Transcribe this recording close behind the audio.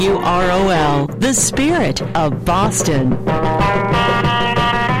WROL, the spirit of Boston.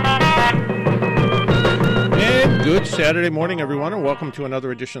 And good Saturday morning, everyone, and welcome to another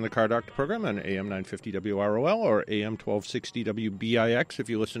edition of the Car Doctor program on AM 950 WROL or AM 1260 WBIX if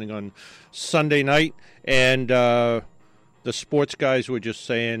you're listening on Sunday night. And the sports guys were just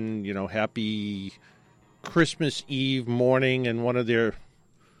saying, you know, happy Christmas Eve morning, and one of their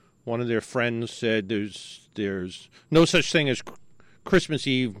friends said there's no such thing as Christmas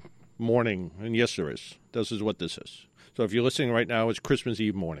Eve morning, and yes, there is. This is what this is. So if you're listening right now, it's Christmas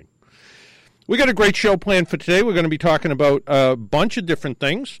Eve morning. We got a great show planned for today. We're going to be talking about a bunch of different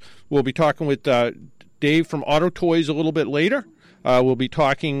things. We'll be talking with Dave from AutoToys a little bit later. We'll be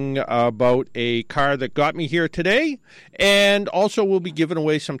talking about a car that got me here today, and also we'll be giving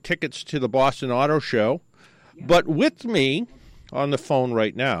away some tickets to the Boston Auto Show. But with me on the phone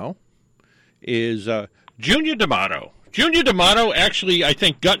right now is Junior Damato. Junior Damato actually, I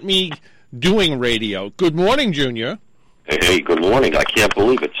think, got me doing radio. Good morning, Junior. Hey, good morning. I can't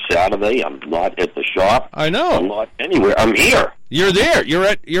believe it's Saturday. I'm not at the shop. I know. I'm not anywhere. I'm here. You're there. You're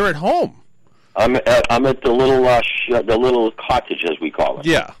at home. I'm at the little cottage, as we call it.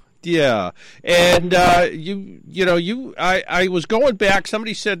 Yeah. And I was going back.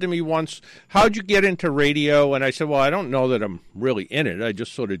 Somebody said to me once, "How'd you get into radio?" And I said, "Well, I don't know that I'm really in it. I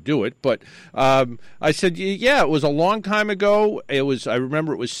just sort of do it." But I said, "Yeah, it was a long time ago. I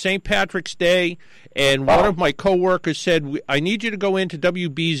remember it was St. Patrick's Day, and one of my coworkers said, I need you to go into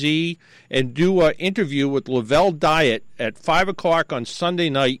WBZ and do an interview with Lavelle Diet at 5 o'clock on Sunday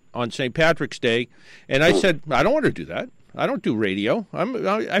night on St. Patrick's Day." And I said, "I don't want to do that. I don't do radio.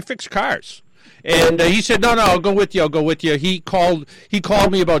 I fix cars." And he said, "No, I'll go with you. He called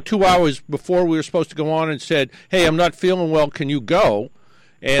me about 2 hours before we were supposed to go on and said, "Hey, I'm not feeling well. Can you go?"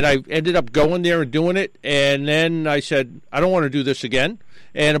 And I ended up going there and doing it. And then I said, "I don't want to do this again."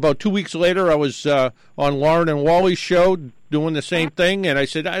 And about 2 weeks later, I was on Lauren and Wally's show doing the same thing. And I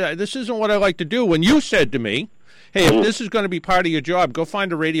said, "This isn't what I like to do." When you said to me, "Hey, if this is going to be part of your job, go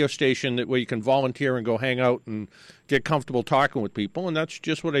find a radio station where you can volunteer and go hang out and get comfortable talking with people." And that's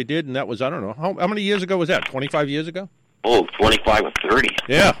just what I did. And that was, I don't know, how many years ago was that? 25 years ago? Oh, 25 or 30.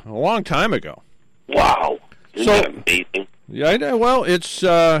 Yeah, a long time ago. Wow. Isn't that amazing? Yeah, I know. Well, it's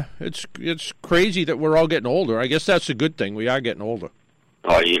crazy that we're all getting older. I guess that's a good thing. We are getting older.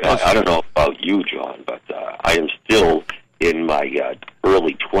 Oh, yeah. I don't know about you, John, but I am still in my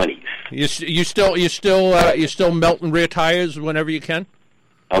early 20s. You still melting rear tires whenever you can?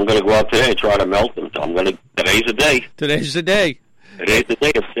 I'm going to go out today and try to melt them. Today's the day. Today's the day. Today's the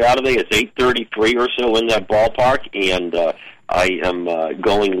day. It's Saturday. It's 8:33 or so in that ballpark, and I am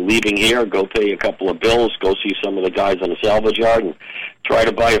leaving here, go pay a couple of bills, go see some of the guys on the salvage yard, and try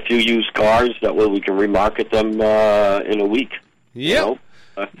to buy a few used cars. That way we can remarket them in a week. Yeah. You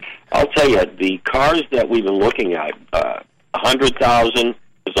know? I'll tell you, the cars that we've been looking at, $100,000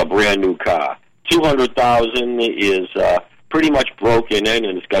 is a brand new car. $200,000 is pretty much broken in,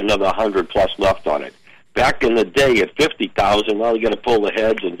 and it's got another 100 plus left on it. Back in the day, at $50,000, well, you got to pull the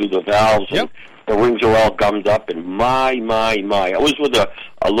heads and do the valves, and the rings are all gummed up. And my! I was with a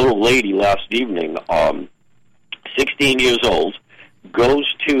little lady last evening, 16 years old, goes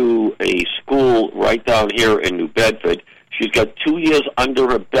to a school right down here in New Bedford. She's got 2 years under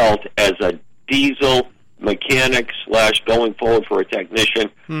her belt as a diesel mechanic / going forward for a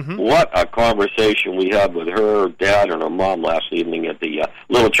technician. Mm-hmm. What a conversation we had with her dad and her mom last evening at the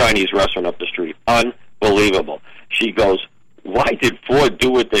little Chinese restaurant up the street. Unbelievable. She goes, "Why did Ford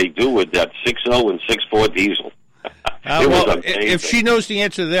do what they do with that 6.0 and 6.4 diesel?" If she knows the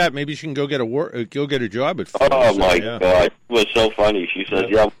answer to that, maybe she can go get a job at Ford. Oh, my God. It was so funny. She says,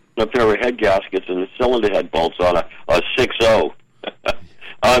 a pair of head gaskets and cylinder head bolts on a 6.0.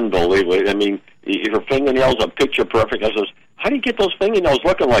 Unbelievable. I mean, her fingernails are picture perfect. I says, "How do you get those fingernails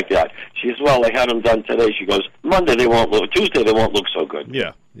looking like that?" She says, "Well, I had them done today." She goes, "Tuesday they won't look so good."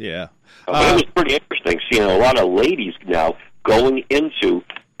 Yeah. But it was pretty interesting seeing a lot of ladies now going into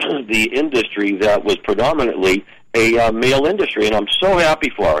the industry that was predominantly a male industry, and I'm so happy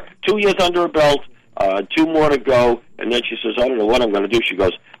for her. 2 years under her belt, 2 more to go, and then she says, "I don't know what I'm going to do." She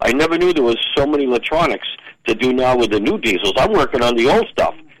goes, "I never knew there was so many electronics to do now with the new diesels. I'm working on the old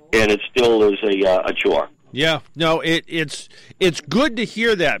stuff, and it still is a chore." Yeah, no, it's good to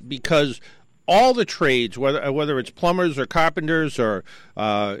hear that, because all the trades, whether it's plumbers or carpenters or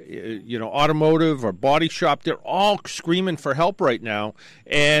automotive or body shop, they're all screaming for help right now.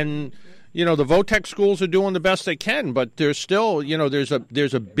 And the Votech schools are doing the best they can, but there's still there's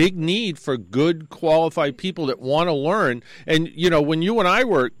a big need for good qualified people that want to learn. And when you and I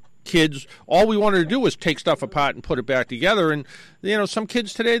were kids, all we wanted to do was take stuff apart and put it back together. And, some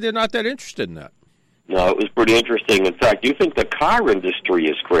kids today, they're not that interested in that. No, it was pretty interesting. In fact, you think the car industry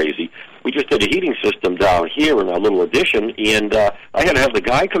is crazy. We just did a heating system down here in our little addition, and I had to have the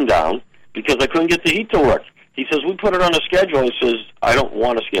guy come down because I couldn't get the heat to work. He says, we put it on a schedule. He says, I don't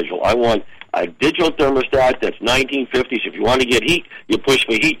want a schedule. I want a digital thermostat that's 1950s. If you want to get heat, you push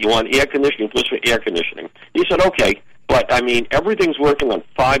for heat. You want air conditioning, push for air conditioning. He said, okay. But, everything's working on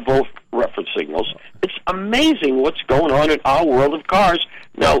 5-volt reference signals. It's amazing what's going on in our world of cars.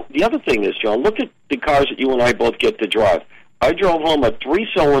 Now, the other thing is, John, look at the cars that you and I both get to drive. I drove home a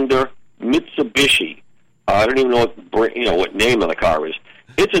 3-cylinder Mitsubishi. I don't even know what name of the car is.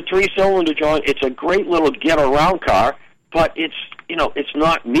 It's a 3-cylinder, John. It's a great little get-around car, but it's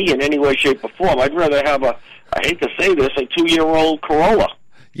not me in any way, shape, or form. I'd rather have I hate to say this, a 2-year-old Corolla.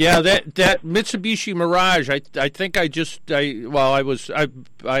 Yeah, that Mitsubishi Mirage. I think I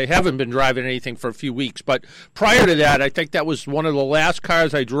haven't been driving anything for a few weeks, but prior to that, I think that was one of the last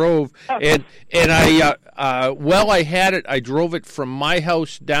cars I drove, and I had it. I drove it from my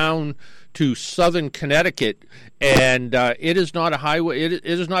house down to southern Connecticut, and it is not a highway. It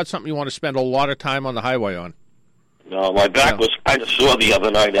is not something you want to spend a lot of time on the highway on. No, my back was kind of sore the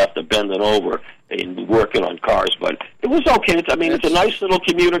other night after bending over and working on cars, but it was okay. It's a nice little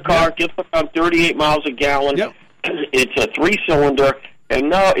commuter car. It gets about 38 miles a gallon. Yep. It's a 3-cylinder, and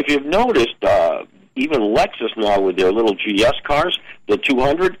now if you've noticed, even Lexus now with their little GS cars, the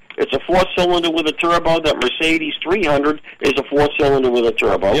 200, it's a 4-cylinder with a turbo. That Mercedes 300 is a 4-cylinder with a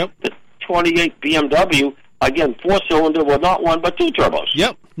turbo. Yep. The 28 BMW, again, 4-cylinder with not one but 2 turbos.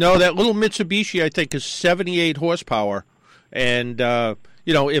 Yep. No, that little Mitsubishi, I think, is 78 horsepower. And,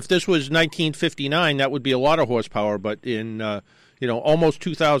 if this was 1959, that would be a lot of horsepower. But in, almost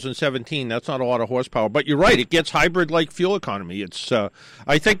 2017, that's not a lot of horsepower. But you're right, it gets hybrid-like fuel economy. It's,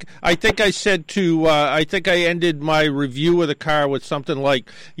 I think I ended my review of the car with something like,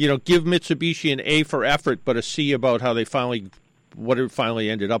 give Mitsubishi an A for effort, but a C about how what it finally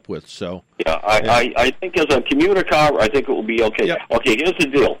ended up with. So I think as a commuter car, I think it will be okay. Yep. Okay, here's the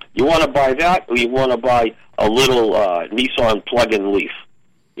deal. You want to buy that, or you want to buy a little Nissan plug-in Leaf,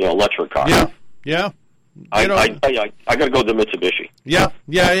 electric car? Yeah. I got to go to Mitsubishi. Yeah.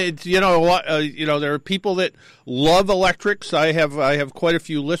 It's a lot. There are people that love electrics. I have quite a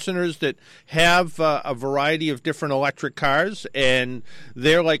few listeners that have a variety of different electric cars, and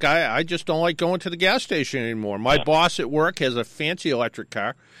they're like, I just don't like going to the gas station anymore. My boss at work has a fancy electric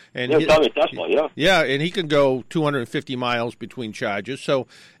car, and Tesla, and he can go 250 miles between charges. So,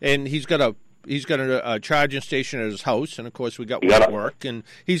 and he's got a charging station at his house, and of course we got one at work, and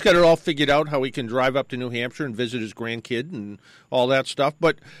he's got it all figured out how he can drive up to New Hampshire and visit his grandkid and all that stuff.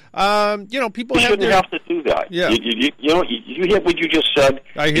 But people shouldn't have to do that. Yeah, you hear what you just said?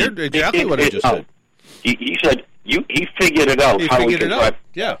 I heard exactly what I just said. He said he figured it out. How he can drive.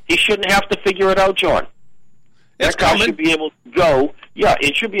 Yeah, he shouldn't have to figure it out, John. That car should be able to go. Yeah,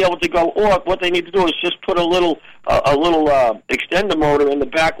 it should be able to go. Or what they need to do is just put a little extender motor in the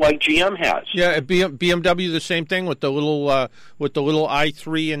back like GM has. Yeah, BMW the same thing with the little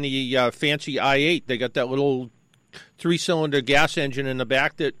i3 and the fancy i8. They got that little 3-cylinder gas engine in the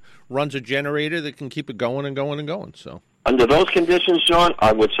back that runs a generator that can keep it going and going and going. So under those conditions, John,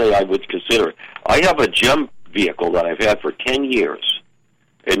 I would say I would consider it. I have a GEM vehicle that I've had for 10 years,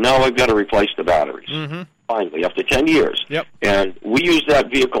 and now I've got to replace the batteries. Mm-hmm. Finally, after 10 years. Yep. And we use that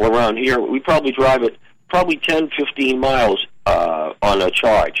vehicle around here. We probably drive it 10, 15 miles on a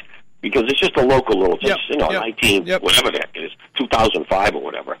charge because it's just a local little, 19, whatever the heck it is, 2005 or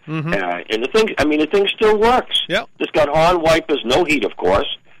whatever. Mm-hmm. And the thing still works. Yep. It's got horn wipers, no heat, of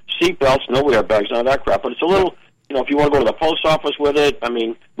course, seat belts, no airbags, none of that crap. But it's a little, if you want to go to the post office with it,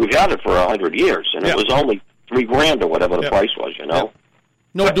 we've had it for 100 years, and it was only $3,000 or whatever the price was, No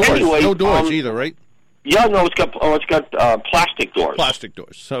but doors, anyway, no doors either, right? Yeah, no, it's got plastic doors. Plastic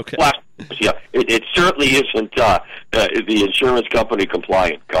doors, okay. Plastic doors, yeah. It certainly isn't the insurance company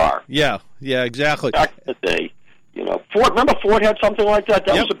compliant car. Yeah, exactly. Back in the day, Ford. Remember Ford had something like that.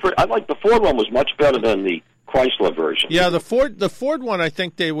 I like the Ford one was much better than the Chrysler version. Yeah, the Ford one. I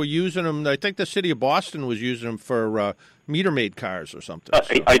think they were using them. I think the city of Boston was using them for meter maid cars or something.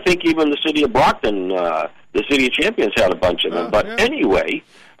 I think even the city of Brockton, the city of Champions, had a bunch of them. But anyway.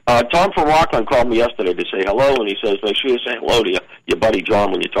 Tom from Rockland called me yesterday to say hello, and he says, make sure you say hello to your buddy John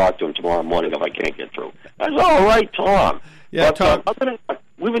when you talk to him tomorrow morning if I can't get through. I said, all right, Tom. Yeah, but, Tom.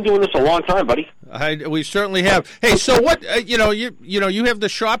 We've been doing this a long time, buddy. We certainly have. Hey, so what? You have the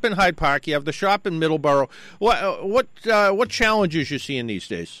shop in Hyde Park. You have the shop in Middleborough. What challenges you seeing these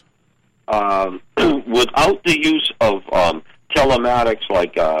days? Without the use of telematics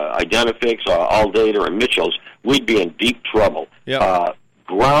like Identifix, AllData, and Mitchell's, we'd be in deep trouble. Yep.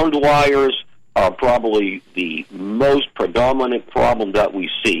 Ground wires are probably the most predominant problem that we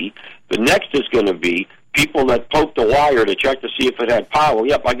see. The next is going to be people that poke the wire to check to see if it had power.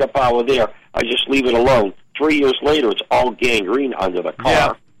 Yep, I got power there. I just leave it alone. 3 years later, it's all gangrene under the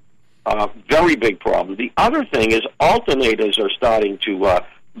car. Yeah. Very big problem. The other thing is alternators are starting to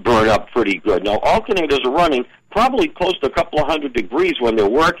burn up pretty good. Now, alternators are running probably close to a couple of 100 degrees when they're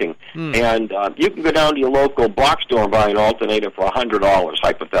working. And you can go down to your local box store and buy an alternator for $100,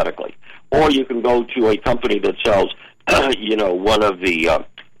 hypothetically. Or you can go to a company that sells, one of the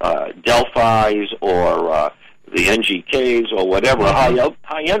Delphi's or the NGKs or whatever, a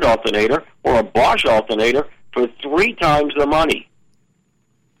high-end alternator or a Bosch alternator for 3 times the money.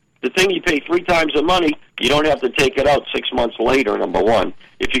 The thing, you pay 3 times the money, you don't have to take it out 6 months later, number one.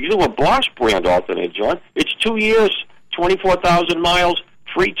 If you do a Bosch brand alternator, John, it's 2 years, 24,000 miles,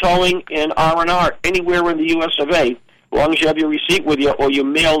 free towing and R&R anywhere in the U.S. of A, as long as you have your receipt with you or you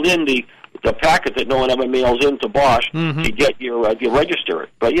mailed in the packet that no one ever mails into Bosch to get your register it.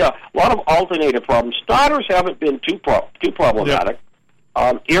 But, yeah, a lot of alternator problems. Starters haven't been too problematic.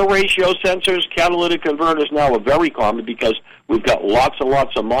 Air ratio sensors, catalytic converters now are very common because we've got lots and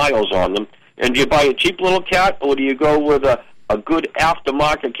lots of miles on them. And do you buy a cheap little cat, or do you go with a good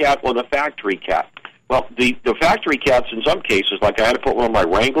aftermarket cat or the factory cat? Well, the factory cats, in some cases, like I had to put one on my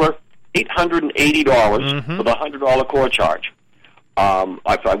Wrangler, $880 with a $100 core charge.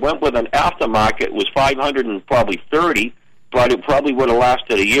 If I went with an aftermarket, it was $530, but it probably would have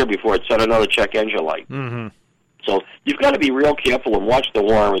lasted a year before it set another check engine light. So you've got to be real careful and watch the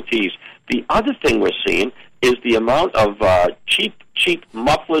warranties. The other thing we're seeing is the amount of cheap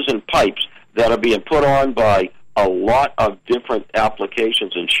mufflers and pipes that are being put on by a lot of different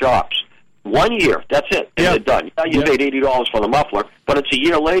applications and shops. 1 year, that's it, and they're done. Now you paid $80 for the muffler, but it's a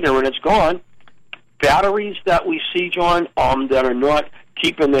year later and it's gone. Batteries that we see, John, that are not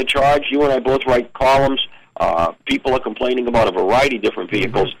keeping their charge. You and I both write columns. People are complaining about a variety of different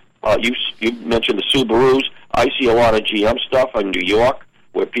vehicles. You mentioned the Subarus. I see a lot of GM stuff in New York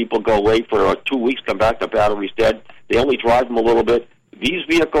where people go away for 2 weeks, come back, the battery's dead. They only drive them a little bit. These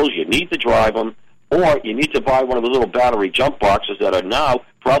vehicles, you need to drive them, or you need to buy one of the little battery jump boxes that are now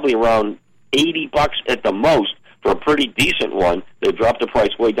probably around $80 at the most for a pretty decent one. They dropped the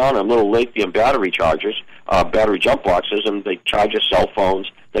price way down on little lithium battery chargers, battery jump boxes, and they charge your cell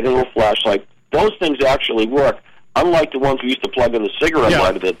phones. They got a little flashlight. Those things actually work, unlike the ones we used to plug in the cigarette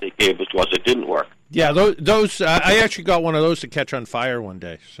lighter that they gave us to us. It didn't work. Yeah, those I actually got one of those to catch on fire one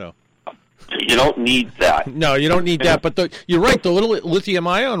day, so. You don't need that. No, you don't need that. But you're right, the little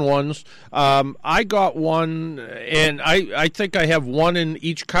lithium-ion ones, I got one, and I think I have one in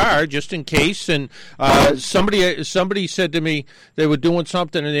each car just in case. And somebody said to me they were doing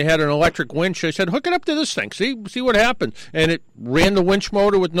something, and they had an electric winch. I said, hook it up to this thing, see what happens. And it ran the winch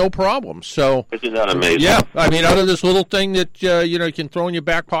motor with no problem. So isn't that amazing? Yeah, I mean, out of this little thing that you can throw in your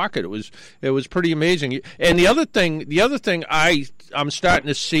back pocket, it was pretty amazing. And the other thing I'm starting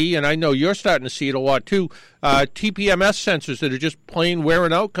to see, and I know you're starting to see it a lot too, TPMS sensors that are just plain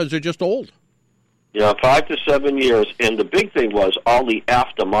wearing out because they're just old. Yeah, 5 to 7 years. And the big thing was all the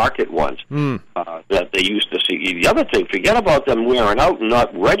aftermarket ones that they used to see. The other thing, forget about them wearing out and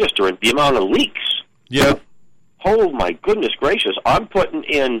not registering, the amount of leaks. Yeah. Oh, my goodness gracious. I'm putting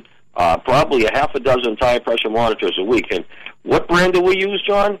in probably a half a dozen tire pressure monitors a week. And what brand do we use,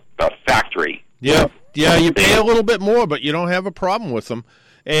 John? The factory. Yeah. Yeah, you pay a little bit more, but you don't have a problem with them.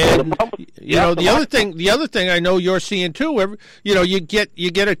 And the other thing I know you're seeing too. You get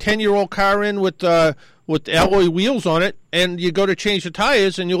a 10-year-old car in with alloy wheels on it, and you go to change the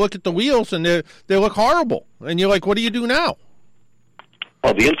tires, and you look at the wheels, and they look horrible. And you're like, what do you do now?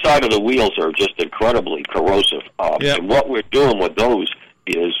 Well, the inside of the wheels are just incredibly corrosive. And what we're doing with those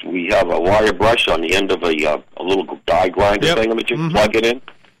is we have a wire brush on the end of a little die grinder thing that you can plug it in.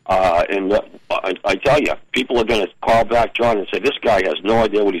 And I tell you, people are going to call back, John, and say, this guy has no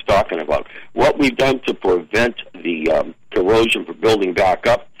idea what he's talking about. What we've done to prevent the corrosion from building back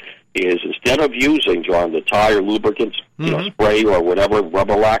up is instead of using, John, the tire lubricants, spray or whatever,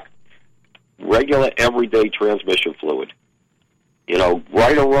 rubber lack, regular everyday transmission fluid.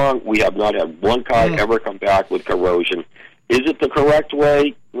 Right or wrong, we have not had one car ever come back with corrosion. Is it the correct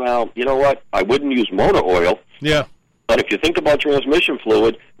way? Well, you know what? I wouldn't use motor oil. Yeah. But if you think about transmission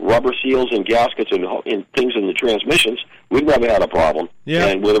fluid, rubber seals and gaskets and things in the transmissions, we've never had a problem. Yeah.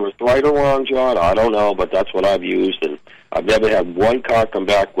 And whether it's right or wrong, John, I don't know, but that's what I've used. And I've never had one car come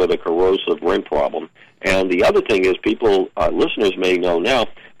back with a corrosive rim problem. And the other thing is listeners may know now,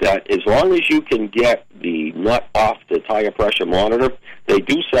 that as long as you can get the nut off the tire pressure monitor, they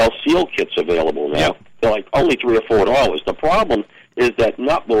do sell seal kits available now. Yep. They're like only $3 or $4. The problem is that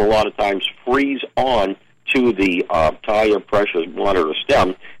nut will a lot of times freeze on to the tire pressure monitor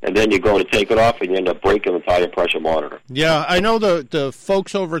stem, and then you go to take it off and you end up breaking the tire pressure monitor. Yeah, I know the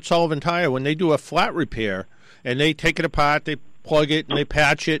folks over at Sullivan Tire, when they do a flat repair and they take it apart, they plug it and they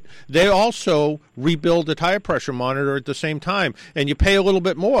patch it, they also rebuild the tire pressure monitor at the same time. And you pay a little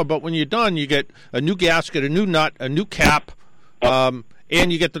bit more, but when you're done, you get a new gasket, a new nut, a new cap, and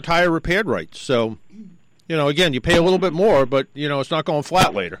you get the tire repaired right. So, again, you pay a little bit more, but, it's not going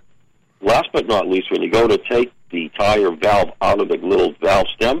flat later. Last but not least, when you go to take the tire valve out of the little valve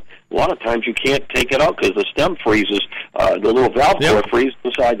stem, a lot of times you can't take it out because the stem freezes. The little valve core freezes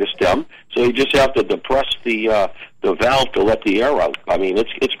inside the stem, so you just have to depress the valve to let the air out. I mean,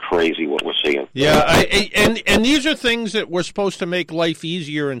 it's crazy what we're seeing. Yeah, and these are things that we're supposed to make life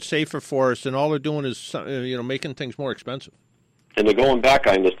easier and safer for us, and all they're doing is making things more expensive. And they're going back,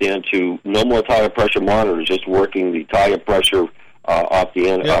 I understand, to no more tire pressure monitors, just working the tire pressure off the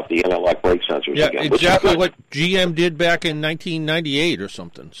anti-lock brake sensors again. Yeah, exactly what GM did back in 1998 or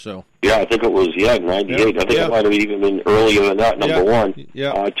something. So yeah, I think it was 98. Yeah, I think it might have even been earlier than that. Number one,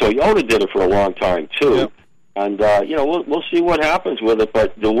 Toyota did it for a long time too. Yeah. And we'll see what happens with it.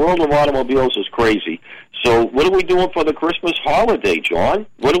 But the world of automobiles is crazy. So what are we doing for the Christmas holiday, John?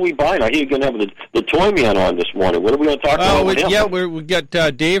 What are we buying? I hear you're going to have the Toy Man on this morning. What are we going to talk about with him? Yeah, we got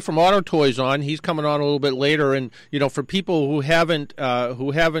Dave from AutoToys on. He's coming on a little bit later. And for people who haven't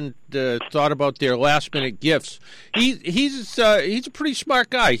thought about their last minute gifts, he's a pretty smart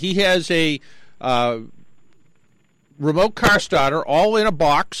guy. He has a remote car starter, all in a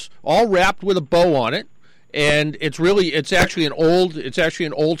box, all wrapped with a bow on it. And it's actually an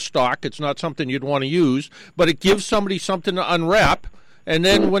old stock. It's not something you'd want to use, but it gives somebody something to unwrap. And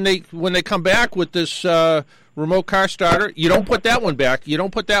then when they come back with this remote car starter, you don't put that one back. You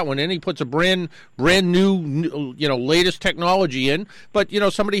don't put that one in. He puts a brand new latest technology in. But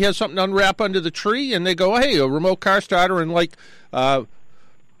somebody has something to unwrap under the tree, and they go, hey, a remote car starter, and like our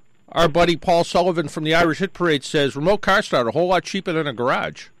buddy Paul Sullivan from the Irish Hit Parade says, remote car starter, a whole lot cheaper than a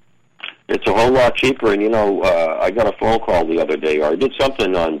garage. It's a whole lot cheaper, and I got a phone call the other day, or I did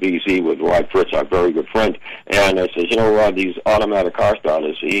something on BZ with Rod Fritz, our very good friend, and I said, Rod, these automatic car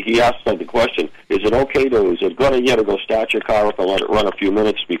starters, he asked the question, is it good idea to go start your car up and let it run a few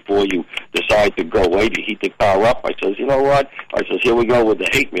minutes before you decide to go away to heat the car up? I says, Rod, here we go with the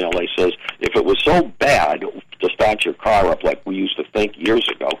hate mail. I says, if it was so bad to start your car up like we used to think years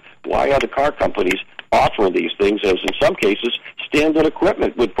ago, why are the car companies offering these things as, in some cases, standard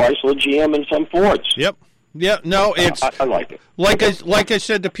equipment with Chrysler, GM, and some Fords? Yep. Yeah, no, it's I like it. Like I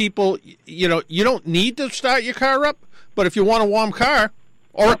said to people, you don't need to start your car up, but if you want a warm car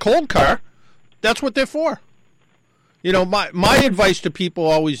or a cold car, that's what they're for. My advice to people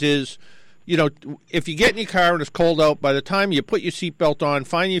always is, if you get in your car and it's cold out, by the time you put your seatbelt on,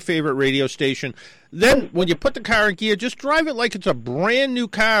 find your favorite radio station, then when you put the car in gear, just drive it like it's a brand new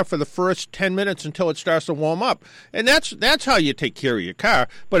car for the first 10 minutes until it starts to warm up. And that's how you take care of your car.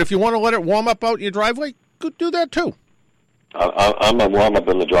 But if you want to let it warm up out in your driveway, go do that too. I'm a warm up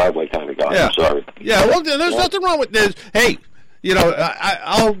in the driveway kind of guy. Yeah. I'm sorry. Yeah, well, there's nothing wrong with this. Hey,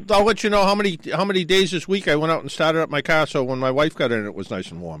 I'll let you know how many days this week I went out and started up my car, so when my wife got in, it was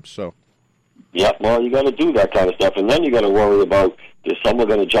nice and warm. So. Yeah, well, you got to do that kind of stuff, and then you got to worry about is someone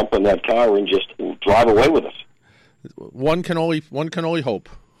going to jump in that car and just drive away with us? One can only hope.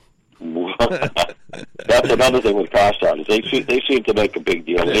 That's another thing with car starters. They seem to make a big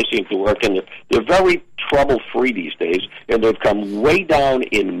deal. They seem to work, and they're very trouble-free these days, and they've come way down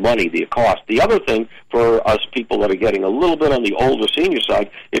in money, the cost. The other thing for us people that are getting a little bit on the older senior side,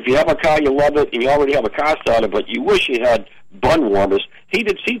 if you have a car, you love it, and you already have a car starter, but you wish you had bun warmers,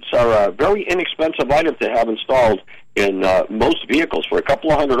 heated seats are a very inexpensive item to have installed in most vehicles. For a couple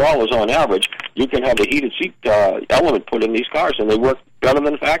of $100 on average, you can have a heated seat element put in these cars, and they work better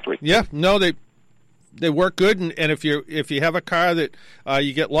than the factory. Yeah, no, they work good, and if you have a car that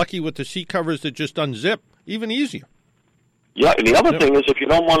you get lucky with the seat covers that just unzip, even easier. Yeah, and the other thing is, if you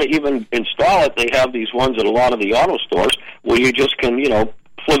don't want to even install it, they have these ones at a lot of the auto stores where you just can,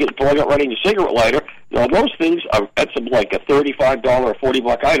 plug it right in your cigarette lighter. Now, those things that's like a $35 or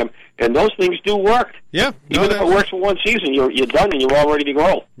 $40 item, and those things do work. Yeah, even if it works for one season, you're done and you're all ready to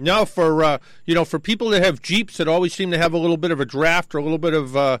go. No, for people that have Jeeps that always seem to have a little bit of a draft or a little bit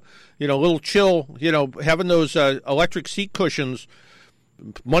of a little chill, having those electric seat cushions,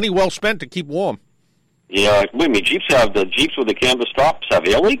 money well spent to keep warm. Yeah, believe me, Jeeps with the canvas tops have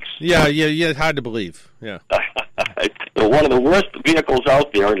air leaks. Yeah, hard to believe. Yeah. One of the worst vehicles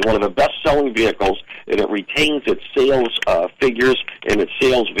out there and one of the best-selling vehicles, and it retains its sales figures and its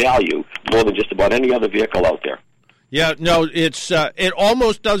sales value more than just about any other vehicle out there. Yeah, no, it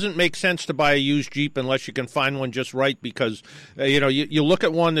almost doesn't make sense to buy a used Jeep unless you can find one just right, because you look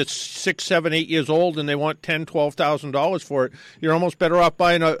at one that's 6, 7, 8 years old and they want $10,000-$12,000 for it. You're almost better off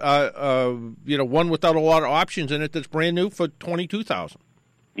buying a one without a lot of options in it that's brand new for $22,000.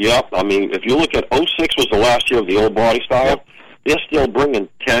 Yep, I mean, if you look at 06 was the last year of the old body style, yep. They're still bringing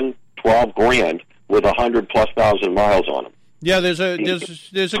 10, 12 grand with 100,000+ miles on them. Yeah, there's a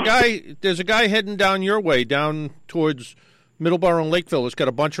guy heading down your way, down towards Middleborough and Lakeville. It's got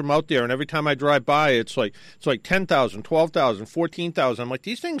a bunch of them out there, and every time I drive by, it's like 10,000, 12,000, 14,000. I'm like,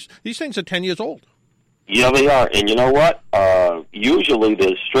 these things are 10 years old. Yeah, they are, and you know what? Usually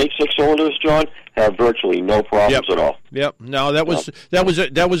the straight 6-cylinders, John, have virtually no problems at all. Yep. No, that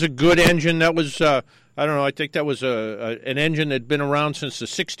was a good engine. That was I don't know. I think that was an engine that had been around since the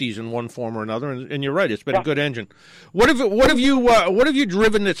 '60s in one form or another. And you're right, it's been a good engine. What have you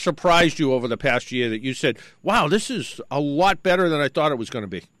driven that surprised you over the past year that you said, "Wow, this is a lot better than I thought it was going to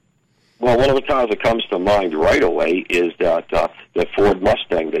be"? Well, one of the cars that comes to mind right away is that the Ford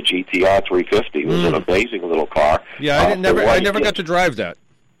Mustang, the GTR 350, was an amazing little car. Yeah, I never got to drive that.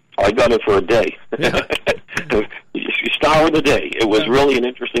 I got it for a day. Yeah. Star of the day. It was really an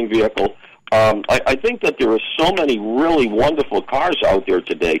interesting vehicle. I think that there are so many really wonderful cars out there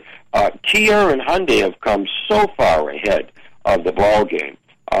today. Kia and Hyundai have come so far ahead of the ball game.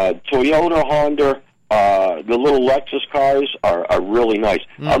 Toyota, Honda, the little Lexus cars are really nice.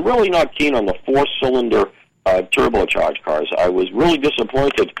 I'm really not keen on the 4-cylinder turbocharged cars. I was really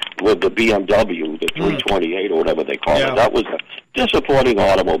disappointed with the BMW, the 328 or whatever they call it. That was a disappointing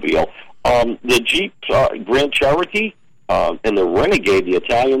automobile. The Jeep Grand Cherokee and the Renegade, the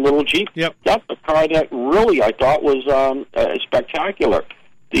Italian little Jeep, that's a car that really I thought was spectacular.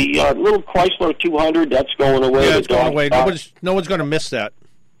 The little Chrysler 200, that's going away. Yeah, it's going away. No one's going to miss that.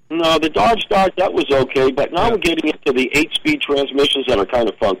 No, the Dodge Dart, that was okay, but now we're getting into the 8-speed transmissions that are kind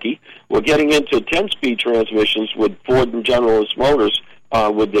of funky. We're getting into 10-speed transmissions with Ford and General Motors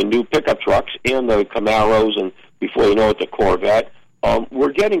with the new pickup trucks and the Camaros, and before you know it, the Corvette.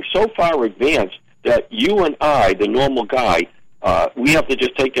 We're getting so far advanced that you and I, the normal guy, we have to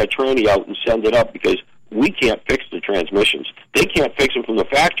just take that tranny out and send it up because we can't fix the transmissions. They can't fix them from the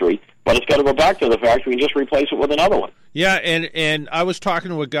factory, but it's got to go back to the factory and just replace it with another one. Yeah, and I was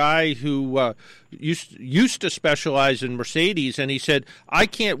talking to a guy who used to specialize in Mercedes, and he said, I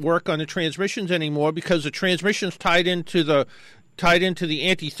can't work on the transmissions anymore because the transmission's tied into the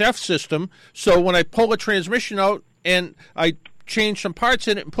anti-theft system. So when I pull a transmission out and I change some parts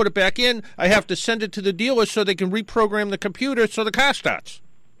in it and put it back in, I have to send it to the dealer so they can reprogram the computer so the car starts.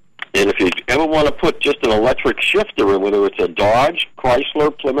 And if you ever want to put just an electric shifter in, whether it's a Dodge,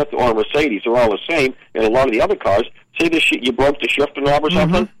 Chrysler, Plymouth, or a Mercedes, they're all the same, and a lot of the other cars, say you broke the shifter knob or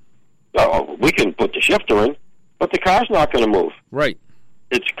something, we can put the shifter in, but the car's not going to move. Right.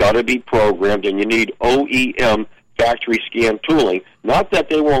 It's got to be programmed, and you need OEM factory scan tooling. Not that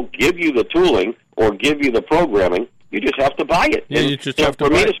they won't give you the tooling or give you the programming, you just have to buy it. Yeah, you just have to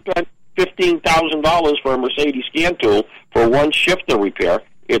buy it. For me to spend $15,000 for a Mercedes scan tool for one shifter repair,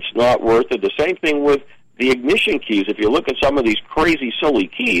 it's not worth it. The same thing with the ignition keys. If you look at some of these crazy, silly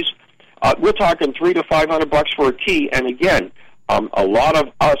keys, we're talking $300 to $500 for a key. And again, a lot of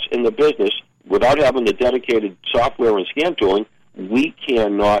us in the business, without having the dedicated software and scan tooling, we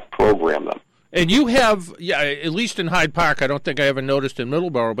cannot program them. And you have, at least in Hyde Park, I don't think I ever noticed in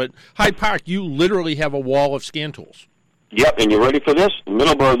Middleborough, but Hyde Park, you literally have a wall of scan tools. Yep, and you ready for this?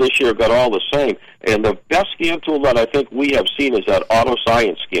 Middleborough this year got all the same. And the best scan tool that I think we have seen is that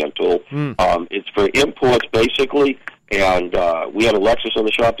AutoScience scan tool. It's for imports, basically. And we had a Lexus in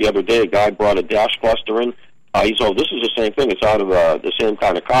the shop the other day. A guy brought a dash cluster in. He said, this is the same thing. It's out of the same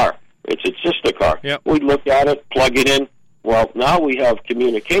kind of car. It's its sister car. Yep. We looked at it, plug it in. Well, now we have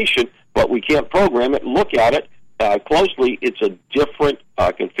communication, but we can't program it. Look at it closely. It's a different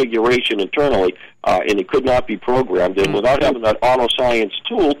configuration internally, and it could not be programmed. And without having that AutoScience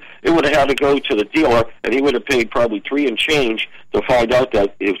tool, it would have had to go to the dealer, and he would have paid probably $3 and change to find out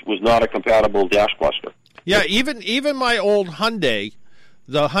that it was not a compatible dash cluster. Yeah, even my old Hyundai,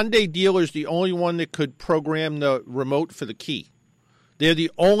 the Hyundai dealer is the only one that could program the remote for the key. They're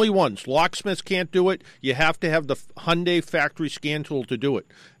the only ones. Locksmiths can't do it. You have to have the Hyundai factory scan tool to do it,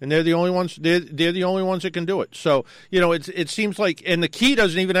 and they're the only ones. They're the only ones that can do it. So it seems like, and the key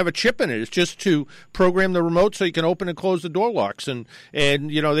doesn't even have a chip in it. It's just to program the remote so you can open and close the door locks. And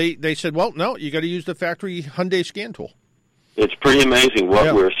they said, well, no, you got to use the factory Hyundai scan tool. It's pretty amazing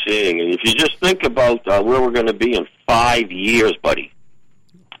what we're seeing. And if you just think about where we're going to be in 5 years, buddy.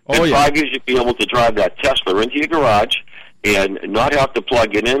 In 5 years, you'll be able to drive that Tesla into your garage and not have to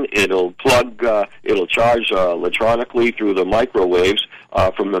plug it in. It'll charge electronically through the microwaves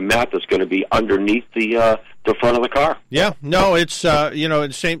from the mat that's going to be underneath the front of the car. Yeah, no, it's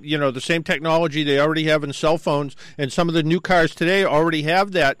the same technology they already have in cell phones, and some of the new cars today already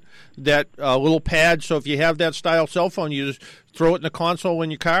have that little pad. So if you have that style cell phone, you just throw it in the console in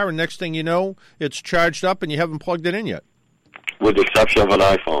your car, and next thing you know, it's charged up, and you haven't plugged it in yet. With the exception of an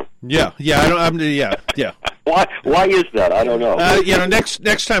iPhone. Yeah. Why is that? I don't know.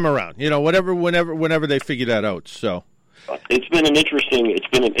 Next time around, whenever they figure that out. So. It's been an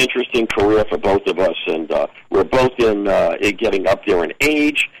interesting career for both of us, and we're both in getting up there in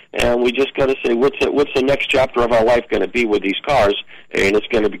age, and we just got to say, what's the next chapter of our life going to be with these cars? And it's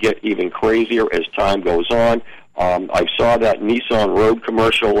going to get even crazier as time goes on. I saw that Nissan Rogue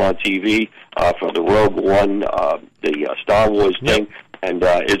commercial on TV for the Rogue One, the Star Wars thing. And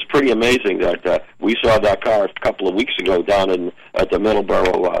it's pretty amazing that we saw that car a couple of weeks ago down at the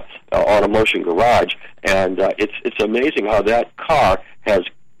Middleborough Automotive Garage, and it's amazing how that car has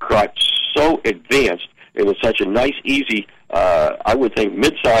got so advanced. It was such a nice, easy, I would think,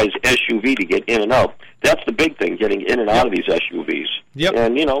 mid-size SUV to get in and out. That's the big thing, getting in and out of these SUVs. Yep.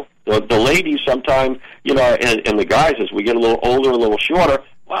 And, the ladies sometimes, and the guys, as we get a little older, a little shorter,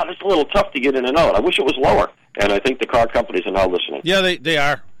 wow, it's a little tough to get in and out. I wish it was lower. And I think the car companies are now listening. Yeah, they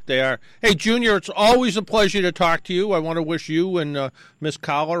are. They are. Hey, Junior, it's always a pleasure to talk to you. I want to wish you and Miss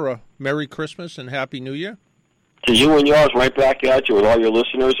Collar a Merry Christmas and Happy New Year. To you and yours, right back at you with all your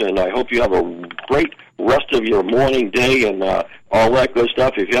listeners, and I hope you have a great rest of your morning, day, and all that good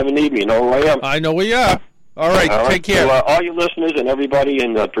stuff. If you ever need me, you know where I am. I know where you are. All right, take care. So, all your listeners and everybody,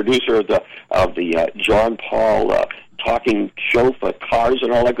 and the producer of the John Paul talking show for cars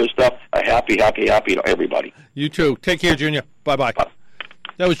and all that good stuff, happy to everybody. You too. Take care, Junior. Bye-bye.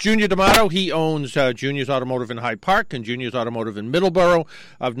 That was Junior Damato. He owns Junior's Automotive in Hyde Park and Junior's Automotive in Middleborough.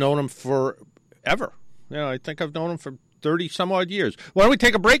 I've known him forever. I think I've known him for 30-some-odd years. Why don't we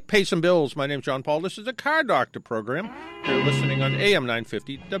take a break, pay some bills? My name's John Paul. This is the Car Doctor program. You're listening on AM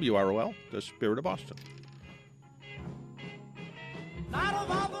 950 WROL, the Spirit of Boston. Out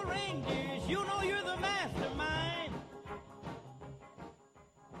of all the reindeers, you know you're the mastermind.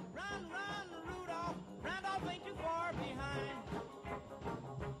 Run, Rudolph. Randolph ain't too far behind.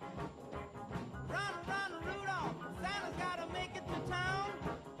 Run, Rudolph. Santa's gotta make it to town.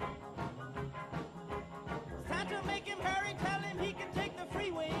 Santa, make him hurry, tell him he can take the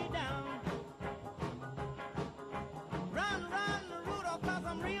freeway down. Run, Rudolph, 'cause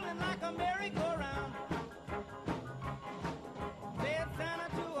I'm reeling like a merry-go-round. Said Santa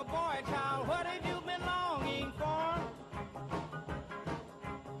to a boy child, what have you been longing for?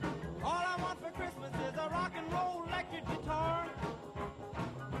 All I want for Christmas is a rock and roll electric guitar.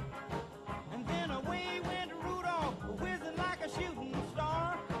 And then away went Rudolph, whizzing like a shooting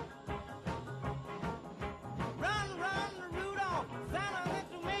star. Run, Rudolph, Santa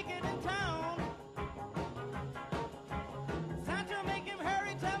wants to make it in town. Santa, make him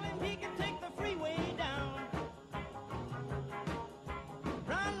hurry, tell him he can take the freeway down.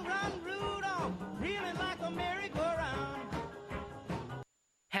 Run, Rudolph, reeling like a merry-go-round.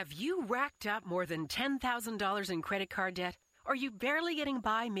 Have you racked up more than $10,000 in credit card debt? Are you barely getting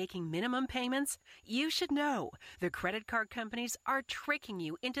by making minimum payments? You should know. The credit card companies are tricking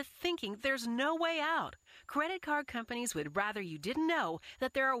you into thinking there's no way out. Credit card companies would rather you didn't know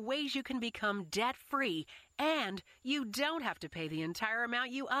that there are ways you can become debt-free, and you don't have to pay the entire amount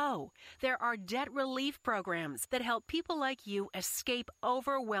you owe. There are debt relief programs that help people like you escape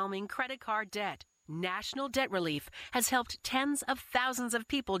overwhelming credit card debt. National Debt Relief has helped tens of thousands of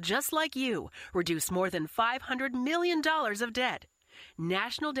people just like you reduce more than $500 million of debt.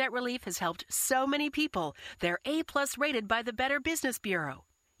 National Debt Relief has helped so many people, they're A+ rated by the Better Business Bureau.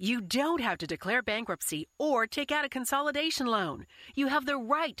 You don't have to declare bankruptcy or take out a consolidation loan. You have the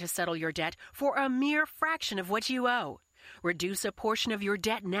right to settle your debt for a mere fraction of what you owe. Reduce a portion of your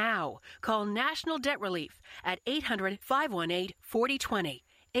debt now. Call National Debt Relief at 800-518-4020.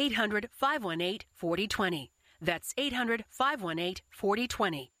 800-518-4020. That's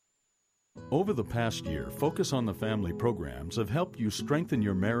 800-518-4020. Over the past year, Focus on the Family programs have helped you strengthen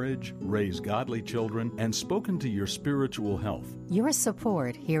your marriage, raise godly children, and spoken to your spiritual health. Your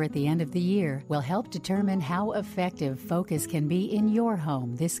support here at the end of the year will help determine how effective Focus can be in your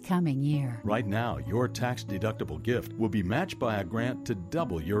home this coming year. Right now, your tax-deductible gift will be matched by a grant to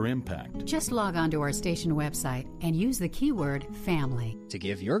double your impact. Just log on to our station website and use the keyword family. To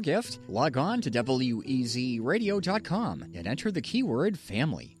give your gift, log on to WEZRadio.com and enter the keyword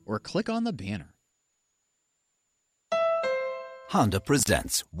family or click on the banner. Honda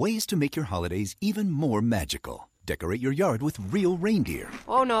presents ways to make your holidays even more magical. Decorate your yard with real reindeer.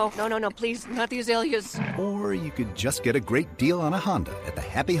 Oh, no, please, not the azaleas. Or you could just get a great deal on a Honda at the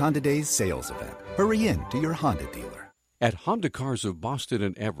Happy Honda Days sales event. Hurry in to your Honda dealer. At Honda Cars of Boston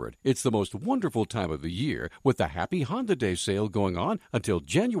and Everett, it's the most wonderful time of the year with the Happy Honda Day sale going on until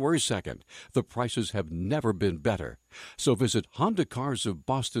January 2nd. The prices have never been better. So visit Honda Cars of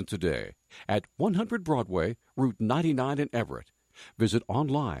Boston today at 100 Broadway, Route 99 in Everett. Visit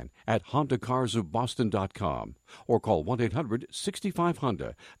online at HondaCarsOfBoston.com or call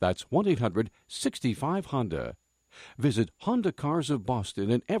 1-800-65-HONDA. That's 1-800-65-HONDA. Visit Honda Cars of Boston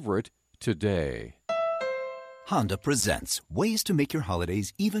and Everett today. Honda presents ways to make your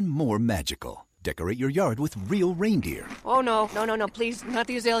holidays even more magical. Decorate your yard with real reindeer. Oh, no, please, not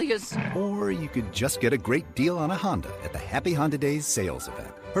the azaleas. Or you could just get a great deal on a Honda at the Happy Honda Days sales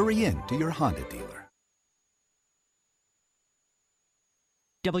event. Hurry in to your Honda dealer.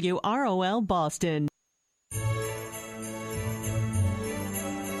 WROL Boston.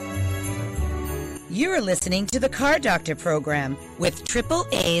 You're listening to the Car Doctor program with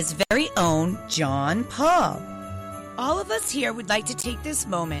AAA's very own John Paul. All of us here would like to take this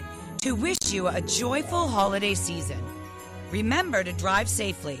moment to wish you a joyful holiday season. Remember to drive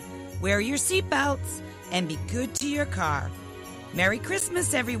safely, wear your seatbelts, and be good to your car. Merry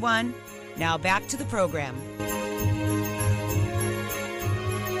Christmas, everyone. Now back to the program.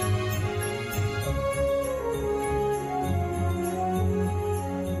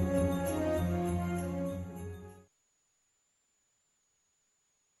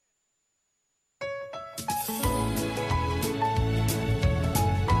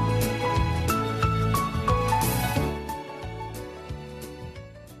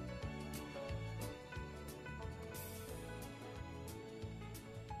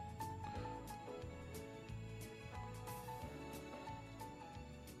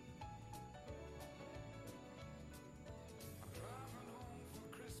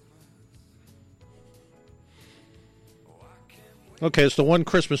 Okay, it's the one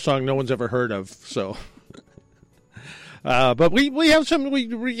Christmas song no one's ever heard of. So, but we have some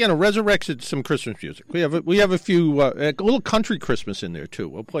resurrected some Christmas music. We have a few a little country Christmas in there too.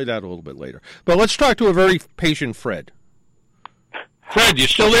 We'll play that a little bit later. But let's talk to a very patient Fred. Fred, you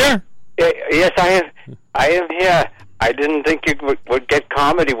still there? Yes, I am here. I didn't think you would get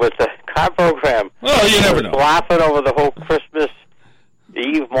comedy with the car program. Oh, you never know. Laughing over the whole Christmas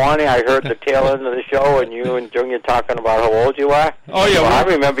Eve morning, I heard the tail end of the show, and you and Junior talking about how old you are. Oh, yeah. Well, I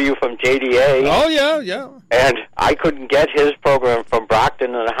remember you from JDA. Oh, yeah. And I couldn't get his program from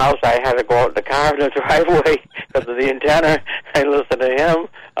Brockton in the house. I had to go out in the car in the driveway because of the antenna. I listened to him.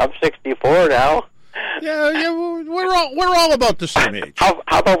 I'm 64 now. Yeah, we're all about the same age. How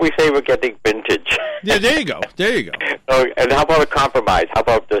about we say we're getting vintage? Yeah, there you go. Oh, and how about a compromise? How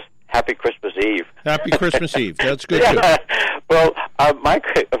about this? Happy Christmas Eve. Happy Christmas Eve. That's good, too. Well, my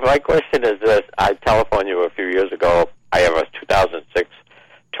question is this. I telephoned you a few years ago. I have a 2006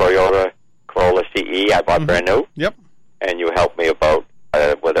 Toyota Corolla CE. I bought brand new. Yep. And you helped me about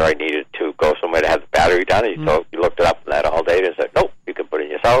whether I needed to go somewhere to have the battery done. And you looked it up and that all day and said, nope, you can put it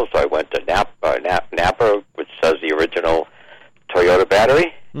in yourself. So I went to Napa, which says the original Toyota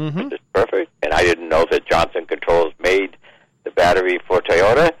battery, which is perfect. And I didn't know that Johnson Controls made the battery for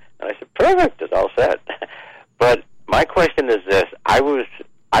Toyota. And I said, perfect, it's all set. But my question is this. I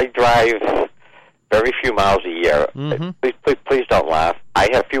drive very few miles a year. Please don't laugh. I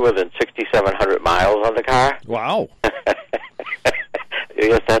have fewer than 6,700 miles on the car. Wow.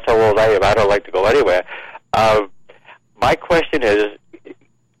 Yes, that's how old I am. I don't like to go anywhere. My question is,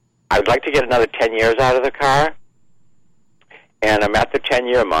 I'd like to get another 10 years out of the car, and I'm at the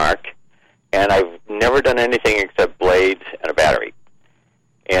 10-year mark, and I've never done anything except blades and a battery.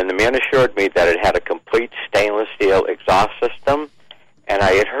 And the man assured me that it had a complete stainless steel exhaust system, and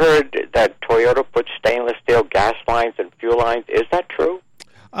I had heard that Toyota puts stainless steel gas lines and fuel lines. Is that true?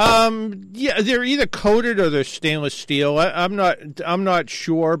 Yeah, they're either coated or they're stainless steel. I'm not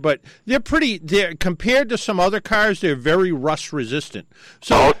sure, but they're compared to some other cars, they're very rust resistant.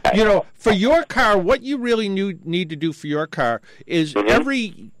 So, for your car, what you really need to do for your car is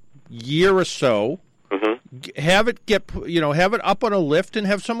every year or so. Have it have it up on a lift and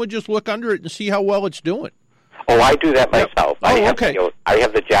have someone just look under it and see how well it's doing. Oh, I do that myself. Okay. I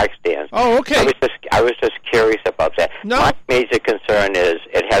have the jack stands. Oh, okay. I was just curious about that. No. My major concern is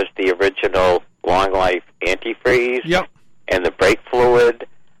it has the original long life antifreeze. Yep. And the brake fluid.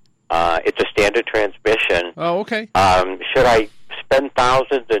 It's a standard transmission. Oh, okay. Should I spend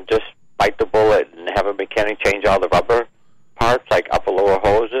thousands and just bite the bullet and have a mechanic change all the rubber parts, like upper lower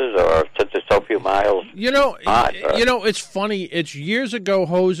hoses, or since it's so few miles? It's funny. It's years ago.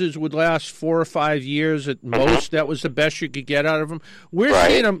 Hoses would last 4 or 5 years at most. That was the best you could get out of them.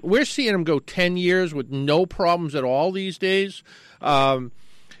 We're seeing them go 10 years with no problems at all these days.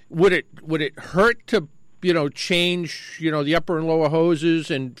 Would it hurt to change, the upper and lower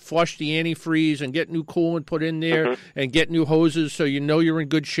hoses and flush the antifreeze and get new coolant put in there and get new hoses so you're in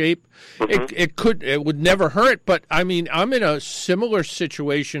good shape? It would never hurt, but I mean, I'm in a similar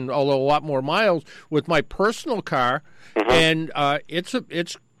situation, although a lot more miles, with my personal car, and it's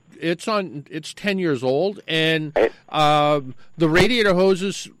 10 years old, and the radiator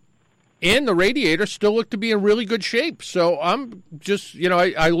hoses and the radiator still look to be in really good shape. So I'm just,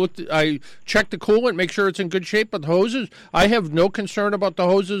 I checked the coolant, make sure it's in good shape. But the hoses, I have no concern about the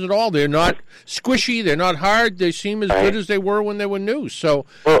hoses at all. They're not squishy. They're not hard. They seem as good as they were when they were new. So,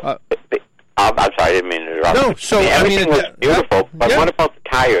 I'm sorry, I didn't mean to interrupt. No, so everything was beautiful. But what about the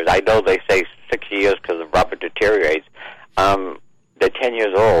tires? I know they say 6 years because the rubber deteriorates. They're 10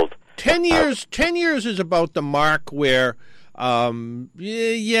 years old. 10 years is about the mark where.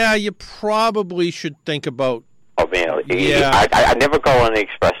 You probably should think about. Oh man, I never go on the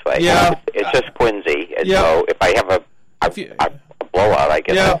expressway. Yeah, it's just Quincy, and so if I have a blowout, I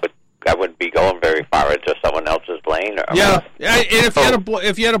guess I wouldn't be going very far into someone else's lane. And if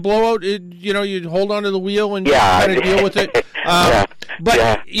you had a blowout, you'd hold onto the wheel and kind of deal with it.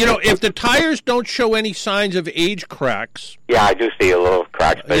 But if the tires don't show any signs of age cracks. Yeah, I do see a little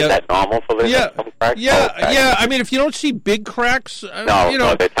cracks, but is that normal for this? Cracks? Yeah. I mean, if you don't see big cracks,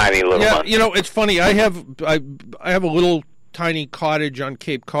 no, they're tiny little ones. It's funny. I have a little tiny cottage on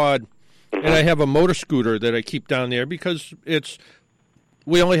Cape Cod, and I have a motor scooter that I keep down there because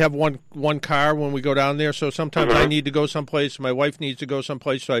we only have one car when we go down there, so sometimes I need to go someplace, my wife needs to go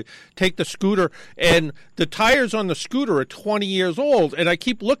someplace, so I take the scooter, and the tires on the scooter are 20 years old, and I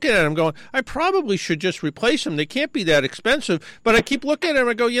keep looking at them going, I probably should just replace them. They can't be that expensive, but I keep looking at them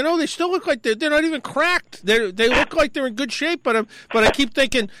and I go, they still look like they're not even cracked. They look like they're in good shape, but I keep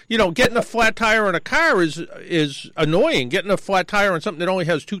thinking, getting a flat tire on a car is annoying. Getting a flat tire on something that only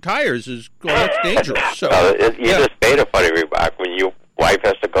has 2 tires that's dangerous. So you just made a funny remark when you wife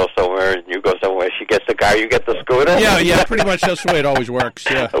has to go somewhere and you go somewhere. She gets the car, you get the scooter. Yeah, pretty much that's the way it always works.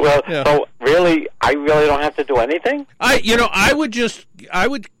 Yeah. So really, I really don't have to do anything. I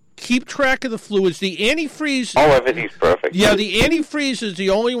would keep track of the fluids. The antifreeze. Oh, everything's perfect. Yeah, the antifreeze is the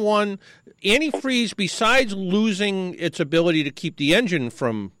only one. Antifreeze, besides losing its ability to keep the engine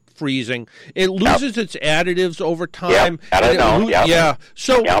from freezing, it loses its additives over time. I know.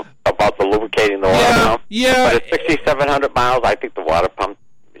 So about the lubricating the water pump. Yeah. But at 6,700 miles, I think the water pump.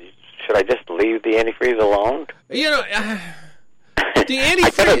 Should I just leave the antifreeze alone? The antifreeze. I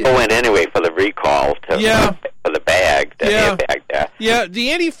gotta go in anyway for the recall for the bag, the airbag there. Yeah, the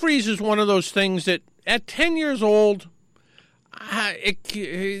antifreeze is one of those things that at 10 years old.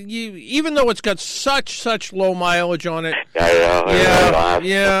 Even though it's got such low mileage on it,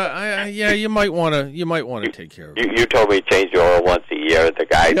 you might want to take care of it. You told me change the oil once a year. The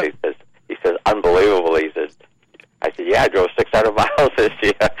guy he says unbelievable. He says, I said, I drove 600 miles this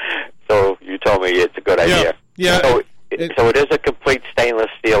year. So you told me it's a good idea. Yeah. So it is a complete stainless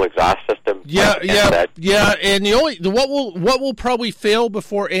steel exhaust system. Yeah. And what will probably fail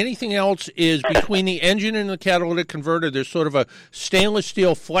before anything else is between the engine and the catalytic converter. There's sort of a stainless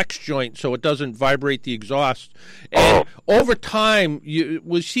steel flex joint, so it doesn't vibrate the exhaust. And over time,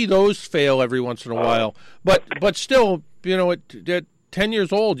 we'll see those fail every once in a while. But still, at 10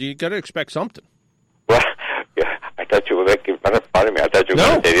 years old, you got to expect something. Well, I thought you were making fun of me. I thought you were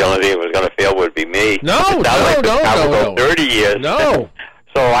going to say the only thing that was going to fail would be me. No. 30 years. No.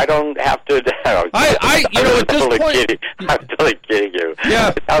 So I don't have to. At this point, I'm totally kidding you. Yeah.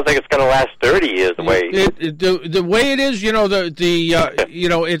 It sounds like it's going to last 30 years. The way the way it is,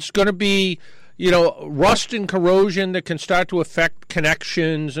 it's going to be. Rust and corrosion that can start to affect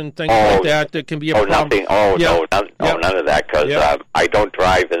connections and things like that. That can be a problem. Nothing. None of that. Because I don't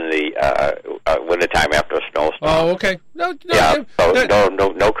drive in the wintertime after a snowstorm. Oh, okay. No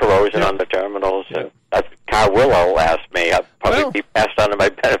corrosion on the terminals. Yeah. That's car will outlast me. I'll probably be passed on to my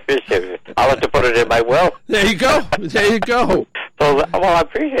beneficiaries. I'll have to put it in my will. There you go. There you go. So, well, I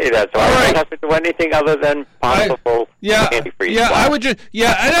appreciate that. So I don't have to do anything other than possible antifreeze. Yeah, I would just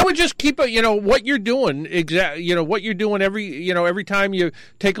and I would just keep it. You know what you're doing what you're doing every time you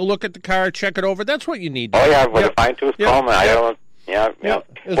take a look at the car, check it over. That's what you need. Oh yeah, with a fine-tooth comb. I don't. Yeah.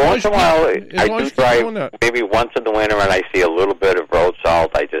 Once in a while, I do drive maybe once in the winter, and I see a little bit of road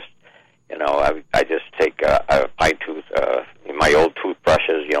salt. I just, I just take a fine tooth, my old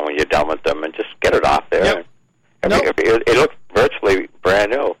toothbrushes, when you're done with them, and just get it off there. Yep. It looks virtually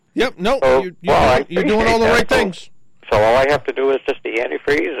brand new. Yep. No, so, you're doing all the right things. So all I have to do is just the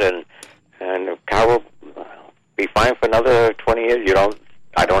antifreeze, and the car will be fine for another 20 years.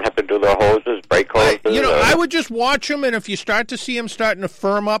 I don't have to do the hoses, brake hoses. I would just watch them, and if you start to see them starting to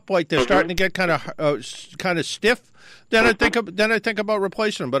firm up, like they're starting to get kind of stiff, then I think about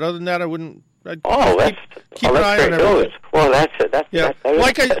replacing them. But other than that, I wouldn't. Keep an eye on everything. Well, that's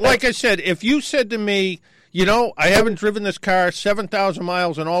it. Like I said, if you said to me, I haven't driven this car 7,000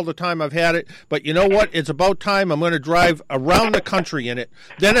 miles and all the time I've had it, but you know what? It's about time I'm going to drive around the country in it.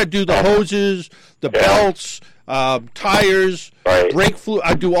 Then I do the hoses, the belts, tires, brake fluid.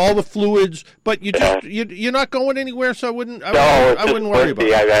 I do all the fluids, but you're not going anywhere, so I wouldn't worry about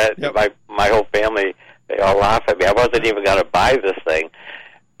it. My whole family, they all laugh at me. I wasn't even going to buy this thing,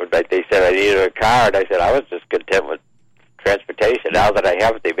 but they said I needed a car, and I said I was just content with transportation. Now that I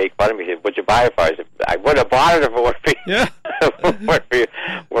have it, they make fun of me. They said, "What'd you buy it for?" I said, "I would have bought it if it weren't for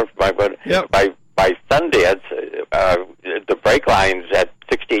by Sundance, the brake lines at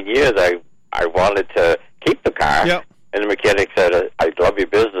 16 years. I wanted to keep the car, and the mechanic said, "I love your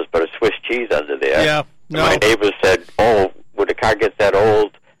business, but a Swiss cheese under there." Yeah. No. My neighbor said, "Oh, when the car gets that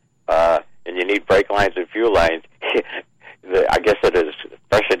old, and you need brake lines and fuel lines." I guess it is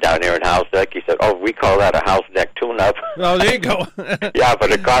fresher down here in house neck. He said, "Oh, we call that a house neck tune-up." Oh, there you go. Yeah,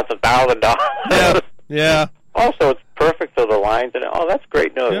 but it costs $1,000. Yeah. Also, it's perfect for the lines, and that's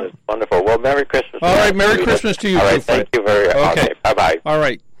great news. Yeah. It's wonderful. Well, Merry Christmas. All right, Merry Christmas to you. All right, thank you very much. Okay, bye-bye. All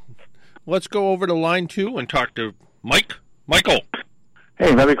right, let's go over to line 2 and talk to Michael.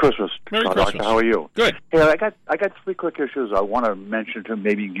 Hey, Merry Christmas. Merry Christmas. Doctor, how are you? Good. Hey, I got 3 quick issues I want to mention to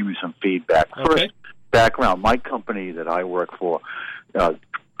maybe give you some feedback. Okay. First, background. My company that I work for,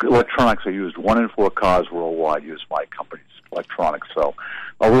 electronics are used. 1 in 4 cars worldwide use my company's electronics. So,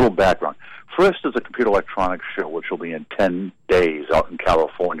 a little background. First is the Computer Electronics Show, which will be in 10 days out in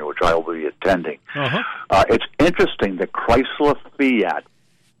California, which I will be attending. It's interesting that Chrysler Fiat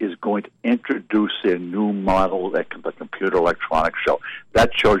is going to introduce their new model at the Computer Electronics Show.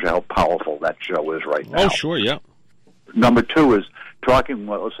 That shows you how powerful that show is right now. Oh, sure, yeah. Number 2 is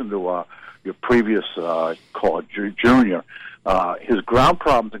listen to your previous caller, Junior. His ground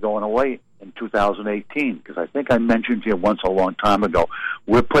problems are going away in 2018, because I think I mentioned to you once a long time ago,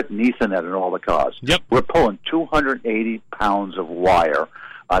 we're putting Ethernet in all the cars. Yep. We're pulling 280 pounds of wire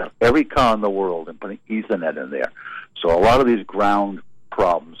out of every car in the world and putting Ethernet in there. So a lot of these ground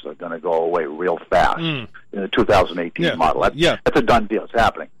problems are going to go away real fast in the 2018 model. That's a done deal. It's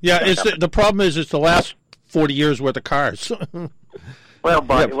happening. Yeah, the problem is it's the last 40 years worth of cars.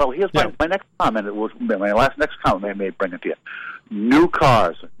 Well, here's my next comment. Next comment I may bring it to you. New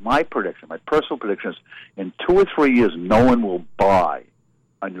cars, my personal prediction is in 2 or 3 years, no one will buy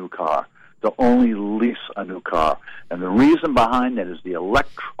a new car. They'll only lease a new car. And the reason behind that is the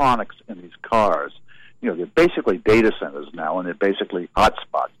electronics in these cars, they're basically data centers now, and they're basically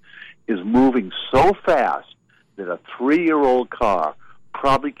hotspots, is moving so fast that a 3-year-old car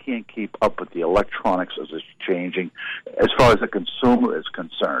probably can't keep up with the electronics as it's changing as far as the consumer is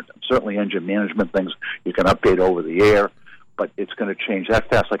concerned. And certainly engine management things you can update over the air, but it's going to change that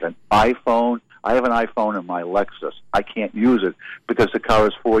fast. Like an iPhone, I have an iPhone in my Lexus. I can't use it because the car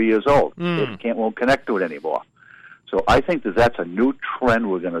is 4 years old. It won't connect to it anymore. So I think that's a new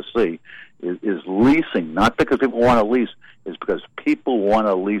trend we're going to see is leasing, not because people want to lease, is because people want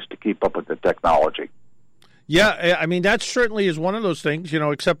to lease to keep up with the technology. Yeah, I mean that certainly is one of those things,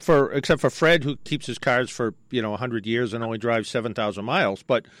 except for Fred, who keeps his cars for 100 years and only drives 7,000 miles.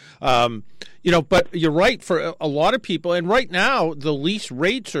 But but you're right, for a lot of people, and right now the lease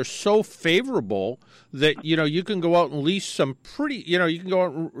rates are so favorable that you can go out and lease some pretty you can go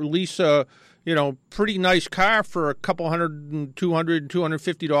out and lease a pretty nice car for a couple $100, $200,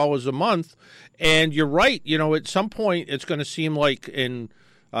 $250 a month. And you're right, at some point it's going to seem like in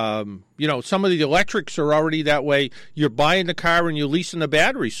Some of the electrics are already that way. You're buying the car and you're leasing the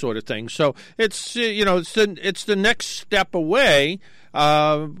battery, sort of thing. So it's it's the next step away.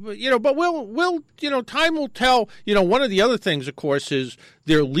 But we'll time will tell. One of the other things, of course, is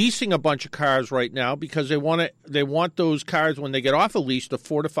they're leasing a bunch of cars right now because they want those cars when they get off a lease to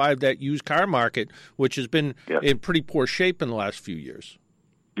fortify that used car market, which has been in pretty poor shape in the last few years.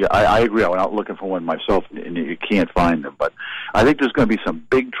 Yeah, I agree. I went out looking for one myself, and you can't find them. But I think there's going to be some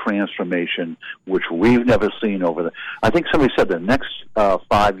big transformation, which we've never seen I think somebody said the next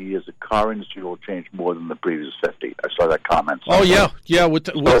 5 years, the car industry will change more than the previous 50. I saw that comment. Oh, yeah.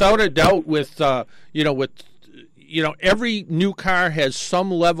 Without a doubt, every new car has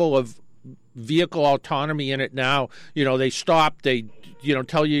some level of vehicle autonomy in it now. They stop, they,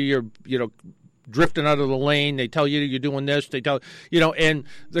 tell you're, drifting out of the lane. They tell you you're doing this. They tell and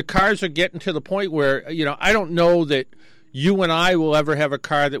the cars are getting to the point where I don't know that you and I will ever have a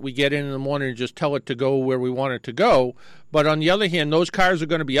car that we get in the morning and just tell it to go where we want it to go. But on the other hand, those cars are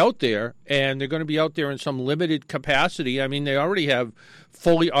going to be out there, and they're going to be out there in some limited capacity. I mean, they already have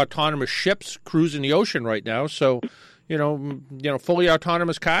fully autonomous ships cruising the ocean right now. So, fully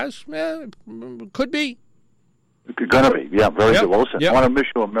autonomous cars, could be. Going to be, very good. Well, listen, I want to wish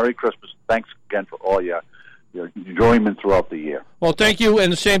you a Merry Christmas. Thanks again for all your enjoyment throughout the year. Well, thank you,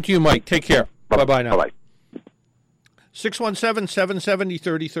 and the same to you, Mike. Take care. Bye-bye now. Bye-bye.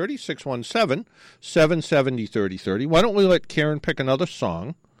 617-770-3030, 617-770-3030. Why don't we let Karen pick another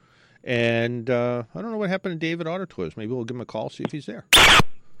song? And I don't know what happened to David AutoToys. Maybe we'll give him a call, see if he's there.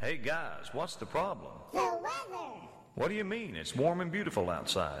 Hey, guys, what's the problem? The weather. What do you mean? It's warm and beautiful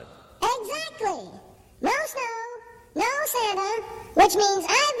outside. Exactly. No snow, no Santa, which means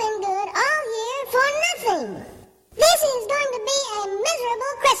I've been good all year for nothing. This is going to be a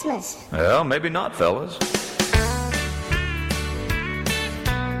miserable Christmas. Well, maybe not, fellas.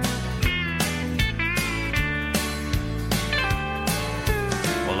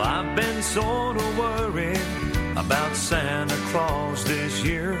 Well, I've been sort of worried about Santa Claus this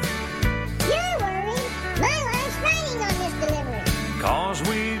year. You're worried? My wife's writing on this delivery. 'Cause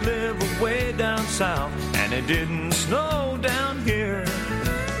we live way down south, and it didn't snow down here.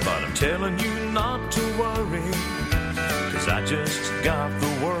 But I'm telling you not to worry, 'cause I just got the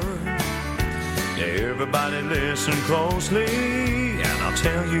word. Yeah, everybody listen closely, and I'll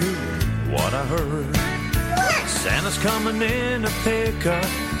tell you what I heard. What? Santa's coming in a pickup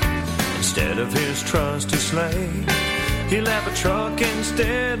instead of his trusty sleigh. He'll have a truck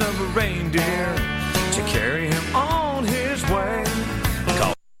instead of a reindeer to carry him on his way.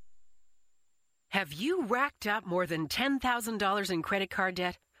 Have you racked up more than $10,000 in credit card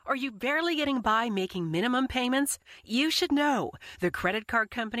debt? Are you barely getting by making minimum payments? You should know the credit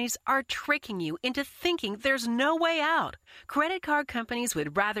card companies are tricking you into thinking there's no way out. Credit card companies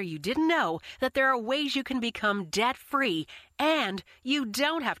would rather you didn't know that there are ways you can become debt-free, and you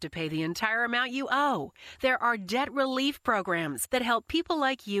don't have to pay the entire amount you owe. There are debt relief programs that help people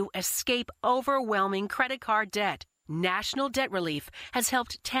like you escape overwhelming credit card debt. National Debt Relief has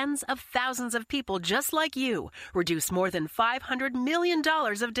helped tens of thousands of people just like you reduce more than $500 million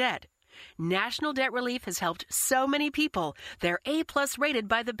of debt. National Debt Relief has helped so many people, they're A+ rated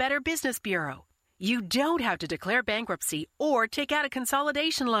by the Better Business Bureau. You don't have to declare bankruptcy or take out a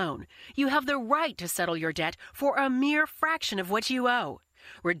consolidation loan. You have the right to settle your debt for a mere fraction of what you owe.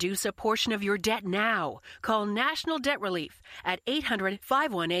 Reduce a portion of your debt now. Call National Debt Relief at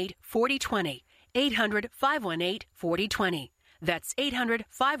 800-518-4020. 800-518-4020. That's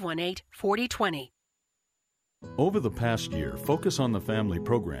 800-518-4020. Over the past year, Focus on the Family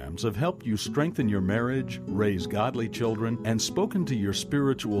programs have helped you strengthen your marriage, raise godly children, and spoken to your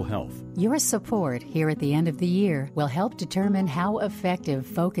spiritual health. Your support here at the end of the year will help determine how effective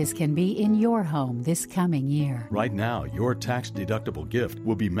Focus can be in your home this coming year. Right now, your tax-deductible gift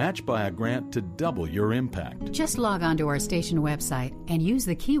will be matched by a grant to double your impact. Just log on to our station website and use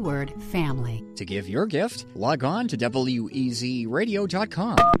the keyword family. To give your gift, log on to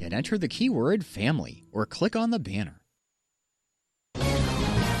WEZRadio.com and enter the keyword family, or click on the banner.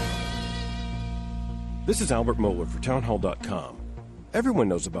 This is Albert Mohler for Townhall.com. Everyone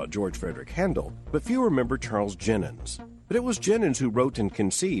knows about George Frederick Handel, but few remember Charles Jennens. But it was Jennens who wrote and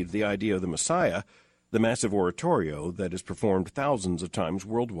conceived the idea of the Messiah, the massive oratorio that is performed thousands of times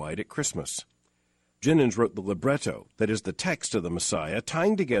worldwide at Christmas. Jennens wrote the libretto, that is the text of the Messiah,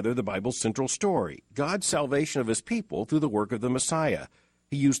 tying together the Bible's central story, God's salvation of his people through the work of the Messiah.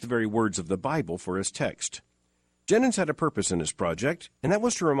 He used the very words of the Bible for his text. Jennens had a purpose in his project, and that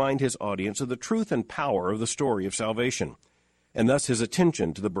was to remind his audience of the truth and power of the story of salvation, and thus his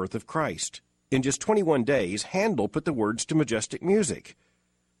attention to the birth of Christ. In just 21 days, Handel put the words to majestic music.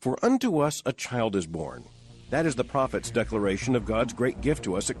 For unto us a child is born. That is the prophet's declaration of God's great gift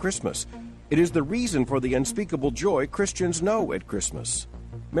to us at Christmas. It is the reason for the unspeakable joy Christians know at Christmas.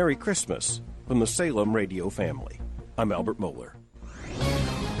 Merry Christmas from the Salem Radio family. I'm Albert Mohler.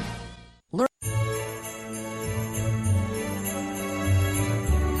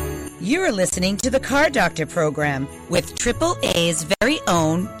 You're listening to the Car Doctor program with AAA's very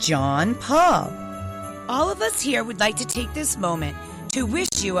own John Paul. All of us here would like to take this moment to wish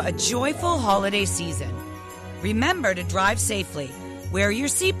you a joyful holiday season. Remember to drive safely, wear your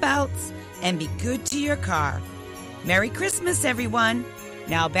seatbelts, and be good to your car. Merry Christmas, everyone.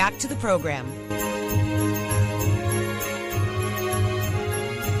 Now back to the program.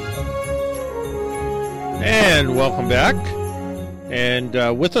 And welcome back.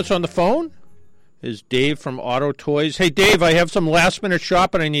 And with us on the phone is Dave from AutoToys. Hey, Dave, I have some last-minute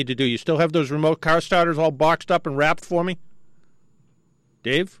shopping I need to do. You still have those remote car starters all boxed up and wrapped for me?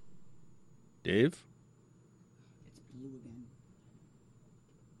 Dave? Dave?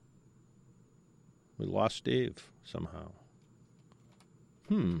 We lost Dave somehow.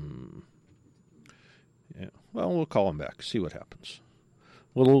 Yeah. Well, we'll call him back. See what happens.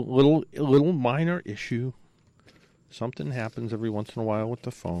 Little minor issue. Something happens every once in a while with the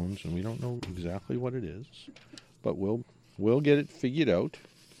phones, and we don't know exactly what it is, but we'll get it figured out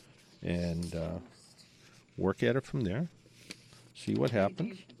and work at it from there. See what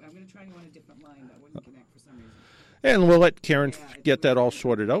happens. I'm going to try you on a different line that wouldn't connect for some reason. And we'll let Karen get that all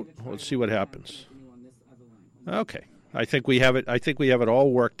sorted out. Let's see what happens. Okay. I think we have it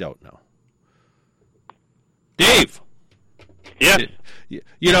all worked out now. Dave. Yeah.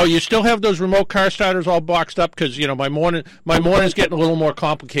 You know, you still have those remote car starters all boxed up because, you know, my morning's getting a little more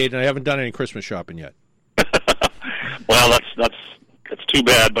complicated and I haven't done any Christmas shopping yet. Well, that's too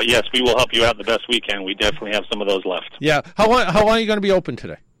bad, but yes, we will help you out the best we can. We definitely have some of those left. Yeah. How long are you going to be open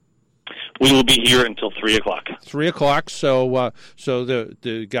today? We will be here until 3 o'clock. 3 o'clock, so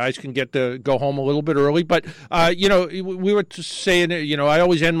the guys can go home a little bit early. But you know, we were just saying, you know, I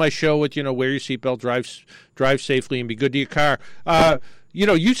always end my show with, you know, wear your seatbelt, drive safely, and be good to your car. You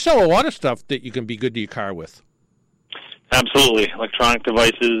know, you sell a lot of stuff that you can be good to your car with. Absolutely, electronic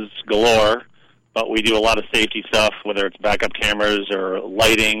devices galore. But we do a lot of safety stuff, whether it's backup cameras or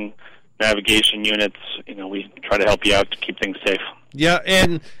lighting, navigation units. You know, we try to help you out to keep things safe. Yeah,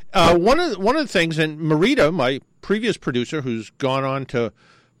 and one of the things, and Marita, my previous producer, who's gone on to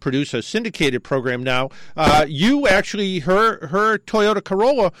produce a syndicated program now, you actually, her Toyota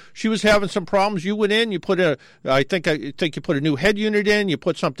Corolla, she was having some problems. You went in, you put I think you put a new head unit in, you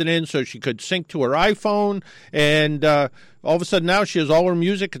put something in so she could sync to her iPhone, and all of a sudden now she has all her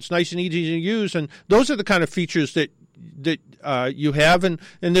music. It's nice and easy to use, and those are the kind of features that you have, and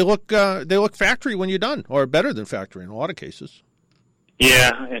they look factory when you're done, or better than factory in a lot of cases.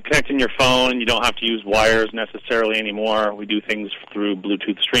 Yeah, and connecting your phone, you don't have to use wires necessarily anymore. We do things through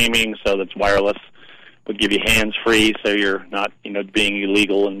Bluetooth streaming, so that's wireless. Would give you hands-free, so you're not, you know, being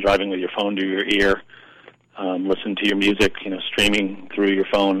illegal and driving with your phone to your ear. Listen to your music, you know, streaming through your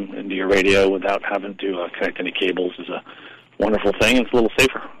phone into your radio without having to connect any cables is a wonderful thing. It's a little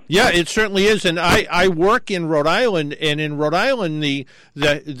safer. Yeah, it certainly is. And I work in Rhode Island, and in Rhode Island,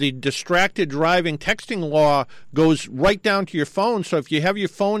 the distracted driving texting law goes right down to your phone. So if you have your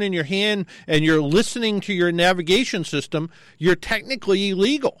phone in your hand and you're listening to your navigation system, you're technically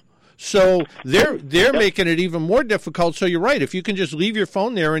illegal. So they're making it even more difficult. So you're right. If you can just leave your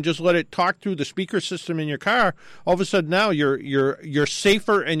phone there and just let it talk through the speaker system in your car, all of a sudden now you're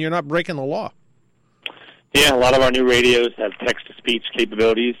safer and you're not breaking the law. Yeah, a lot of our new radios have text-to-speech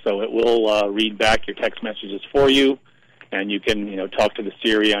capabilities, so it will read back your text messages for you, and you can, you know, talk to the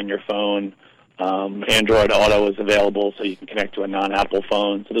Siri on your phone. Android Auto is available, so you can connect to a non-Apple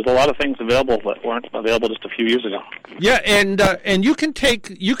phone. So there's a lot of things available that weren't available just a few years ago. Yeah, and you can take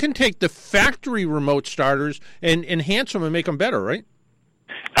the factory remote starters and enhance them and make them better, right?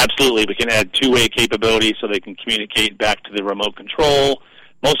 Absolutely. We can add two-way capability so they can communicate back to the remote control.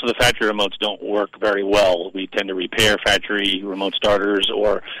 Most of the factory remotes don't work very well. We tend to repair factory remote starters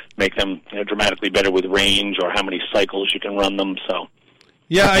or make them, you know, dramatically better with range or how many cycles you can run them. So,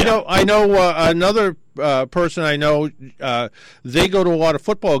 yeah, I know another person I know. They go to a lot of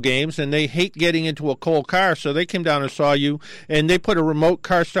football games and they hate getting into a cold car, so they came down and saw you, and they put a remote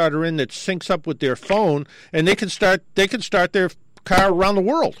car starter in that syncs up with their phone, and they can start their car around the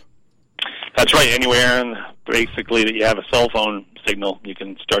world. That's right. Anywhere, and basically that you have a cell phone signal you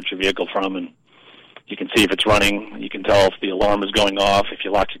can start your vehicle from, and you can see if it's running. You can tell if the alarm is going off. If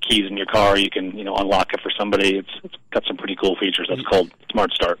you lock your keys in your car, you can, you know, unlock it for somebody. It's got some pretty cool features. That's called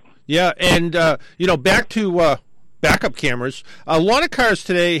Smart Start. Yeah, and you know, back to backup cameras. A lot of cars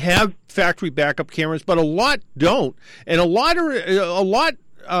today have factory backup cameras, but a lot don't, and a lot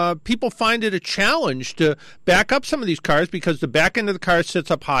people find it a challenge to back up some of these cars because the back end of the car sits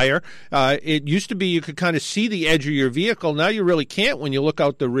up higher. It used to be you could kind of see the edge of your vehicle. Now you really can't when you look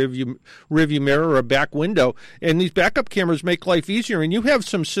out the rearview mirror or a back window. And these backup cameras make life easier. And you have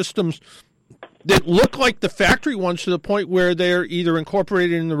some systems that look like the factory ones to the point where they're either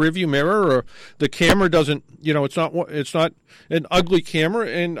incorporated in the rearview mirror or the camera doesn't, it's not an ugly camera.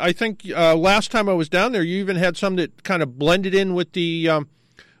 And I think last time I was down there, you even had some that kind of blended in with the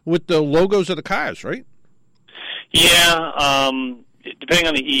logos of the cars, right? Yeah, depending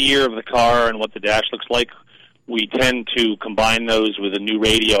on the year of the car and what the dash looks like, we tend to combine those with a new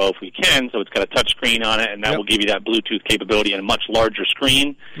radio if we can, so it's got a touch screen on it, and that will give you that Bluetooth capability and a much larger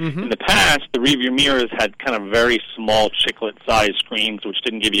screen. In the past, the rearview mirrors had kind of very small chiclet-sized screens, which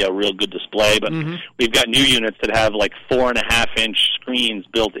didn't give you a real good display, but we've got new units that have like 4.5-inch screens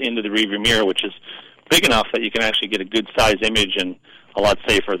built into the rearview mirror, which is big enough that you can actually get a good-size image and a lot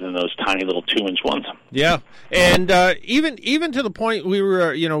safer than those tiny little 2-inch ones. Yeah, and even to the point we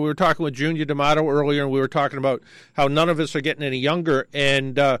were talking with Junior Damato earlier, and we were talking about how none of us are getting any younger,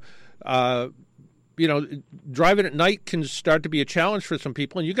 and driving at night can start to be a challenge for some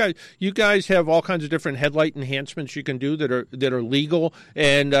people. And you guys have all kinds of different headlight enhancements you can do that are legal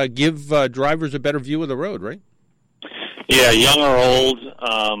and give drivers a better view of the road, right? Yeah, young or old.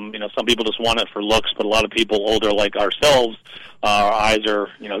 Some people just want it for looks, but a lot of people older like ourselves, our eyes are,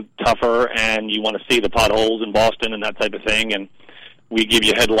 tougher, and you want to see the potholes in Boston and that type of thing. And we give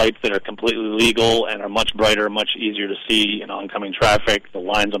you headlights that are completely legal and are much brighter, much easier to see in oncoming traffic, the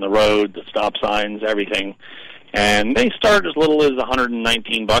lines on the road, the stop signs, everything. And they start as little as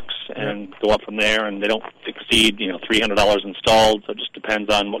 $119 and go up from there, and they don't exceed, $300 installed. So it just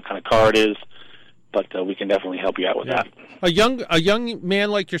depends on what kind of car it is. But we can definitely help you out with that. A young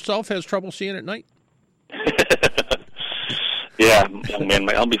man like yourself has trouble seeing at night? Yeah, young man.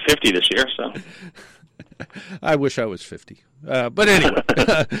 I'll be 50 this year, so. I wish I was 50. But anyway,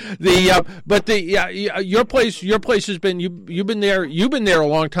 your place has been you've been there a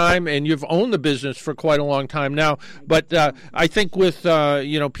long time, and you've owned the business for quite a long time now. But I think with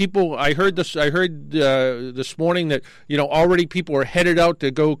people, I heard this morning that already people are headed out to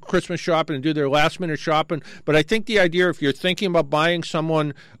go Christmas shopping and do their last minute shopping. But I think the idea, if you're thinking about buying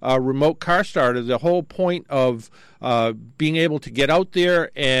someone a remote car starter, the whole point of being able to get out there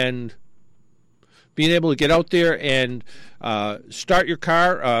and start your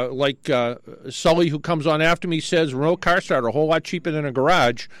car, like Sully, who comes on after me, says, remote car starter, a whole lot cheaper than a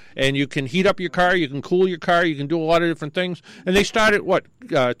garage, and you can heat up your car, you can cool your car, you can do a lot of different things, and they start at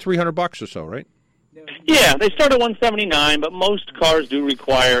 $300 or so, right? Yeah, they start at $179, but most cars do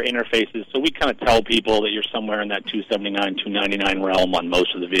require interfaces, so we kind of tell people that you're somewhere in that $279, $299 realm on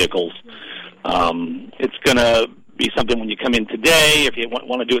most of the vehicles. It's going to be something when you come in today. If you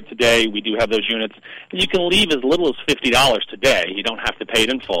want to do it today, we do have those units. And you can leave as little as $50 today. You don't have to pay it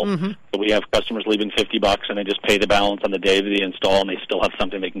in full. So we have customers leaving $50, and they just pay the balance on the day of the install, and they still have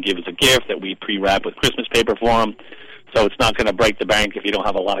something they can give as a gift that we pre-wrap with Christmas paper for them. So it's not going to break the bank if you don't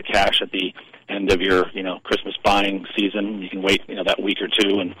have a lot of cash at the end of your, Christmas buying season. You can wait, that week or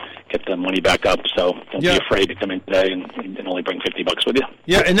two and get the money back up. So don't be afraid to come in today and only bring $50 with you.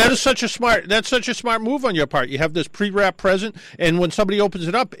 Yeah, and that's such a smart move on your part. You have this pre-wrap present, and when somebody opens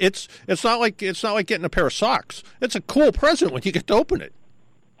it up, it's not like getting a pair of socks. It's a cool present when you get to open it.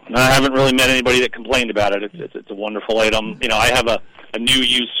 I haven't really met anybody that complained about it. It's a wonderful item. I have a new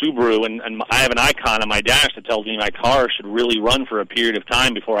used Subaru, and I have an icon on my dash that tells me my car should really run for a period of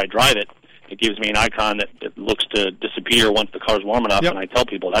time before I drive it. It gives me an icon that looks to disappear once the car's warm enough, and I tell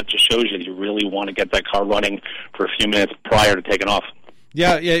people that just shows you really want to get that car running for a few minutes prior to taking off.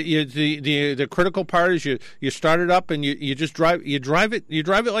 Yeah. The critical part is you start it up and you just drive it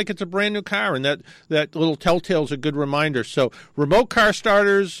like it's a brand new car, and that little telltale is a good reminder. So remote car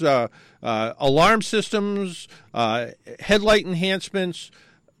starters, alarm systems, headlight enhancements,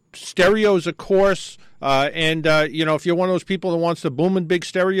 stereos, of course, and if you're one of those people that wants the booming big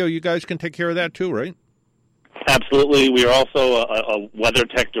stereo, you guys can take care of that too, right? Absolutely. We are also a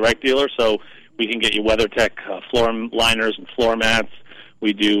WeatherTech direct dealer, so we can get you WeatherTech floor liners and floor mats.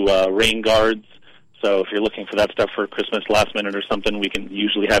 We do rain guards. So if you're looking for that stuff for Christmas last minute or something, we can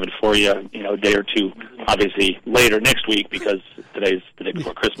usually have it for you, a day or two, obviously later next week because today's the day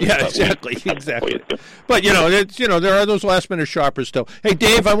before Christmas. Yeah, exactly. But, there are those last minute shoppers still. Hey,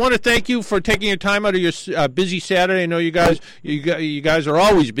 Dave, I want to thank you for taking your time out of your busy Saturday. I know you guys are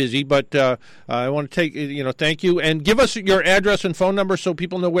always busy, but I want to thank you and give us your address and phone number so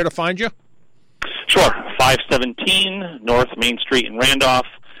people know where to find you. Sure. 517 North Main Street in Randolph.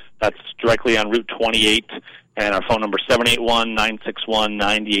 That's directly on Route 28, and our phone number is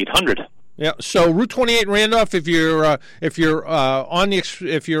 781-961-9800. Yeah. So Route 28 in Randolph. If you're on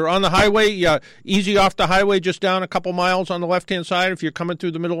the highway, easy off the highway, just down a couple miles on the left-hand side. If you're coming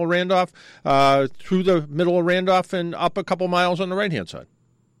through the middle of Randolph, through the middle of Randolph, and up a couple miles on the right-hand side.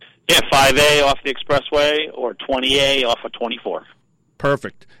 Yeah, 5A off the expressway or 20A off of 24.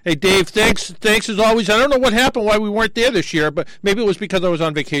 Perfect. Hey, Dave, thanks as always. I don't know what happened, why we weren't there this year, but maybe it was because I was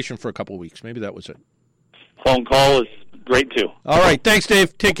on vacation for a couple of weeks. Maybe that was it. Phone call is great, too. All right. Thanks,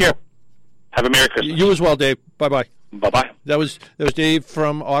 Dave. Take care. Have a Merry Christmas. You as well, Dave. Bye-bye. Bye-bye. That was Dave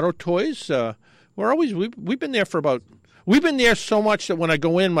from AutoToys. We've been there we've been there so much that when I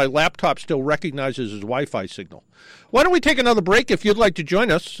go in, my laptop still recognizes his Wi-Fi signal. Why don't we take another break? If you'd like to join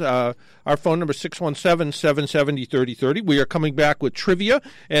us, our phone number is 617-770-3030. We are coming back with trivia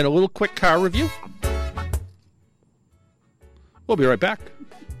and a little quick car review. We'll be right back.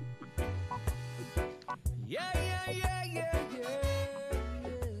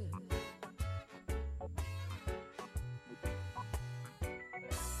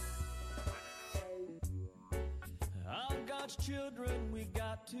 Children, we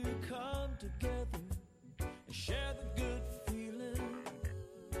got to come together and share the good feeling,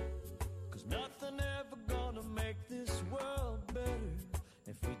 'cause nothing ever gonna make this world better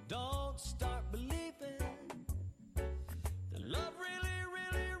if we don't start believing that love really,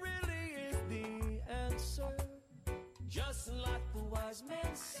 really, really is the answer. Just like the wise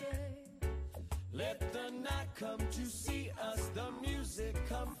men say, let the night come to see us, the music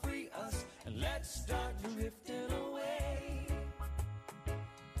come free us, and let's start drifting away.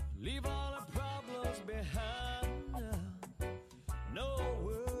 Leave all our problems behind now, no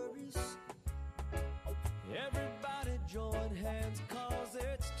worries. Everybody join hands, 'cause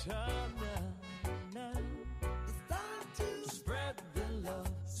it's time now. It's time to spread the love,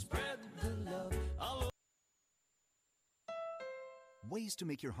 Ways to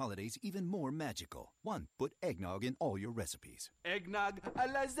make your holidays even more magical. 1. Put eggnog in all your recipes. Eggnog a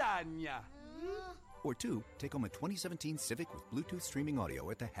lasagna. Or 2. Take home a 2017 Civic with Bluetooth streaming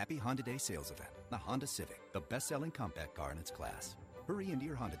audio at the Happy Honda Day sales event. The Honda Civic, the best-selling compact car in its class. Hurry into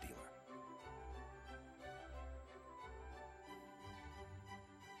your Honda dealer.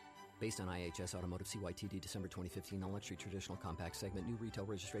 Based on IHS Automotive CYTD December 2015 on-luxury traditional compact segment, new retail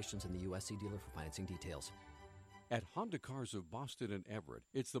registrations in the U.S. See dealer for financing details. At Honda Cars of Boston and Everett,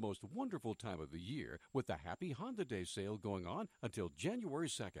 it's the most wonderful time of the year with the Happy Honda Day sale going on until January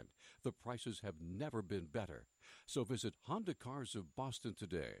 2nd. The prices have never been better. So visit Honda Cars of Boston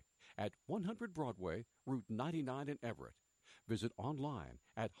today at 100 Broadway, Route 99 in Everett. Visit online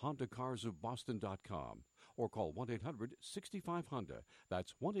at HondaCarsOfBoston.com or call 1-800-65-HONDA.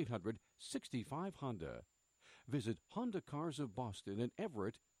 That's 1-800-65-HONDA. Visit Honda Cars of Boston and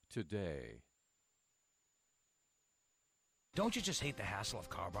Everett today. Don't you just hate the hassle of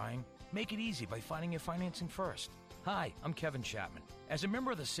car buying? Make it easy by finding your financing first. Hi, I'm Kevin Chapman. As a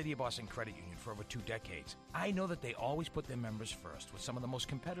member of the City of Boston Credit Union for over 2 decades, I know that they always put their members first with some of the most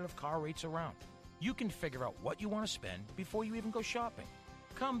competitive car rates around. You can figure out what you want to spend before you even go shopping.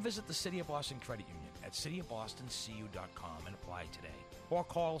 Come visit the City of Boston Credit Union at cityofbostoncu.com and apply today. Or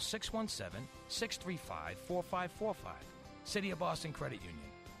call 617-635-4545. City of Boston Credit Union.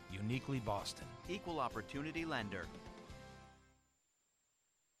 Uniquely Boston. Equal Opportunity Lender.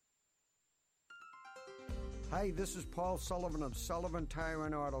 Hi, this is Paul Sullivan of Sullivan Tire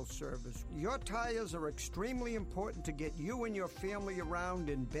and Auto Service. Your tires are extremely important to get you and your family around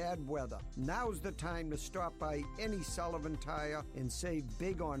in bad weather. Now's the time to stop by any Sullivan Tire and save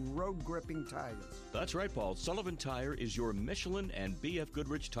big on road gripping tires. That's right, Paul. Sullivan Tire is your Michelin and B.F.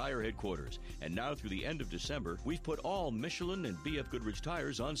 Goodrich Tire headquarters. And now through the end of December, we've put all Michelin and B.F. Goodrich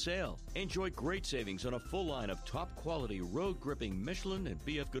tires on sale. Enjoy great savings on a full line of top-quality road-gripping Michelin and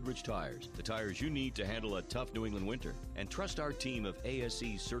B.F. Goodrich tires. The tires you need to handle a tough New England winter. And trust our team of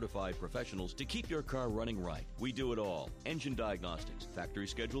ASE certified professionals to keep your car running right. We do it all. Engine diagnostics, factory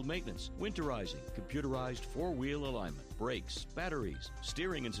scheduled maintenance, winterizing, computerized four-wheel alignment, brakes, batteries,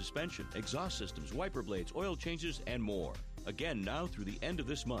 steering and suspension, exhaust systems, wiper blades, oil changes, and more. Again, now through the end of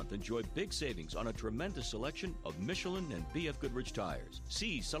this month, enjoy big savings on a tremendous selection of Michelin and B.F. Goodrich tires.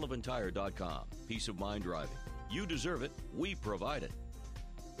 See sullivantire.com. Peace of mind driving. You deserve it. We provide it.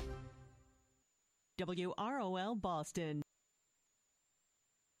 WROL Boston.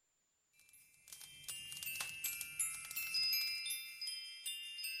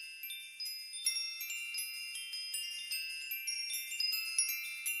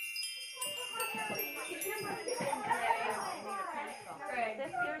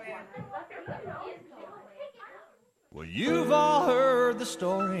 This Well, you've all heard the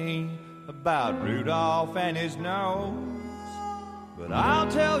story about Rudolph and his nose, but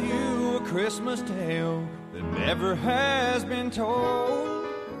I'll tell you a Christmas tale that never has been told.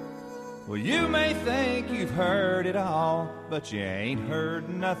 Well, you may think you've heard it all, but you ain't heard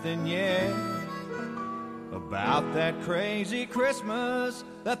nothing yet about that crazy Christmas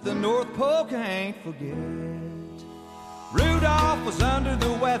that the North Pole can't forget. Rudolph was under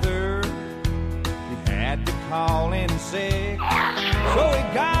the weather, he had to call in sick, so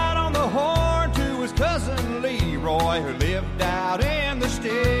he got on the horn to his cousin Leroy, who lived out in the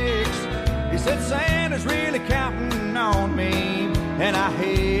sticks. He said, Santa's really counting on me, and I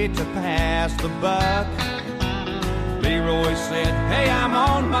hate to pass the buck. Leroy said, hey, I'm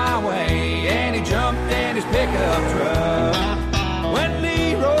on my way, and he jumped in his pickup truck. When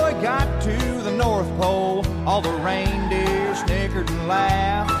Leroy got to the North Pole, all the reindeer snickered and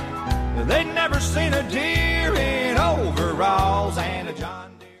laughed. They'd never seen a deer in overalls and a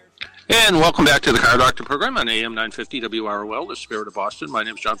John Deere. And welcome back to the Car Doctor program on AM 950 WROL, the Spirit of Boston. My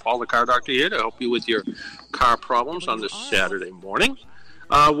name is John Paul, the Car Doctor, here to help you with your car problems on this Saturday morning.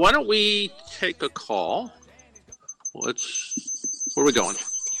 Why don't we take a call? Where are we going?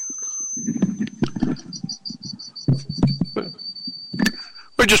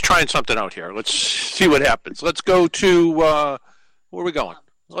 We're just trying something out here. Let's see what happens. Let's go to, where are we going?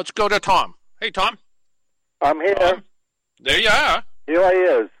 Let's go to Tom. Hey, Tom. I'm here. Tom. There you are. Here I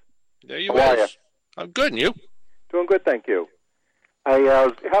is. There you How are is. I'm good, and you? Doing good, thank you. I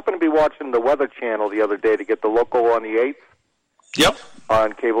happened to be watching the Weather Channel the other day to get the local on the 8th. Yep.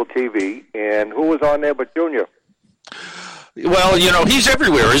 On cable TV, and who was on there but Junior? Well, he's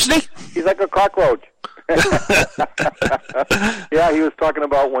everywhere, isn't he? He's like a cockroach. Yeah, he was talking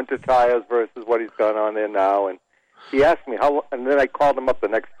about winter tires versus what he's got on there now, and he asked me how, and then I called him up the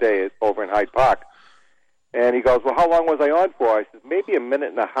next day over in Hyde Park, and he goes, well, how long was I on for? I said, maybe a minute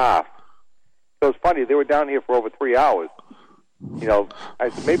and a half. So it's funny, they were down here for over 3 hours. I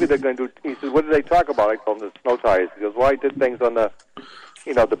said, maybe they're going to do, he says, what did they talk about? I told him the snow tires. He goes, well, I did things on the,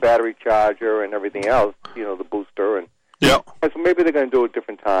 the battery charger and everything else, the booster. And yeah. I said, maybe they're going to do it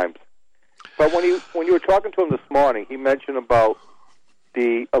different times. But when you were talking to him this morning, he mentioned about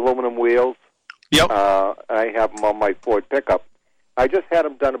the aluminum wheels. Yep. I have them on my Ford pickup. I just had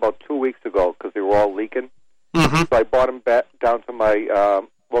them done about 2 weeks ago because they were all leaking. Mm-hmm. So I brought them back down to my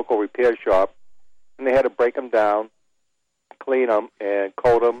local repair shop, and they had to break them down, clean them, and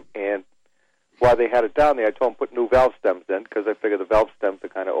coat them. And while they had it down there, I told them put new valve stems in because I figured the valve stems are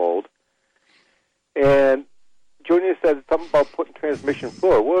kind of old. And Junior said something about putting transmission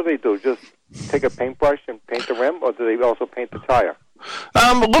fluid. What do they do? Just take a paintbrush and paint the rim, or do they also paint the tire?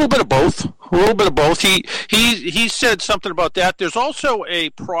 A little bit of both. A little bit of both. He said something about that. There's also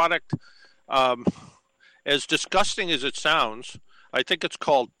a product, as disgusting as it sounds, I think it's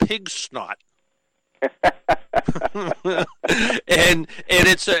called pig snot. and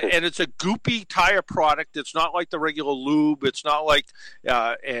it's a goopy tire product. It's not like the regular lube. It's not like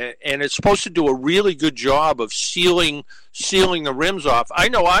and it's supposed to do a really good job of sealing the rims off. I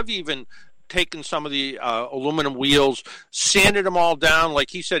know I've even taken some of the aluminum wheels, sanded them all down.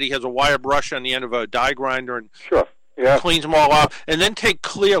 Like he said, he has a wire brush on the end of a die grinder and sure. Yeah. Cleans them all off, and then take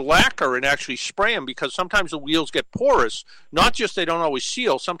clear lacquer and actually spray them, because sometimes the wheels get porous. Not just they don't always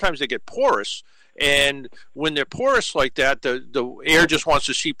seal, sometimes they get porous. And when they're porous like that, the air just wants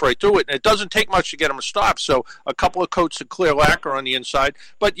to seep right through it, and it doesn't take much to get them to stop. So a couple of coats of clear lacquer on the inside.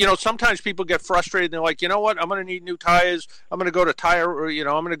 But, sometimes people get frustrated, and they're like, you know what, I'm going to need new tires. I'm going to go to I'm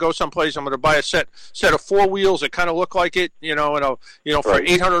going to go someplace. I'm going to buy a set of 4 wheels that kind of look like it, and for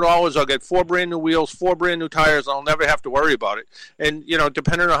 $800, I'll get 4 brand new wheels, 4 brand new tires. I'll never have to worry about it. And,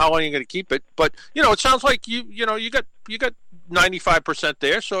 depending on how long you're going to keep it. But, it sounds like you got 95%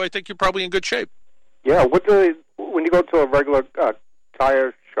 there, so I think you're probably in good shape. Yeah, when you go to a regular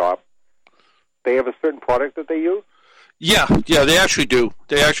tire shop, they have a certain product that they use? Yeah, they actually do.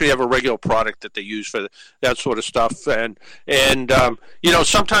 They actually have a regular product that they use for that sort of stuff. And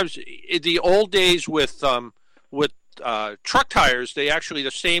sometimes in the old days with truck tires, they actually, the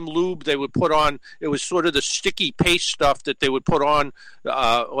same lube they would put on, it was sort of the sticky paste stuff that they would put on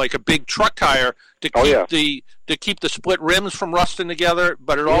like a big truck tire to keep the split rims from rusting together,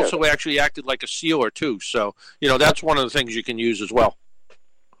 but it also actually acted like a sealer too. So, that's one of the things you can use as well.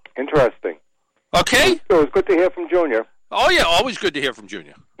 Interesting. Okay. So it's good to hear from Junior. Oh, yeah, always good to hear from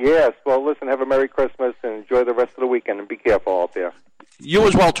Junior. Yes. Well, listen, have a Merry Christmas and enjoy the rest of the weekend, and be careful out there. You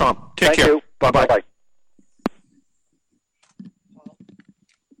as well, Tom. Take care. You. Bye-bye. Bye-bye.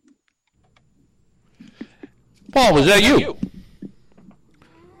 Paul, was that you?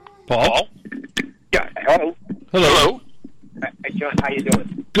 Paul? Yeah, hello. Hello. Hey, John, how you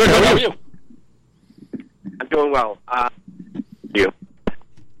doing? Good. How are you? I'm doing well. You.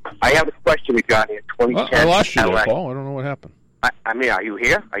 I have a question regarding a 2010 I lost you there, Cadillac. Paul. I don't know what happened. I mean, are you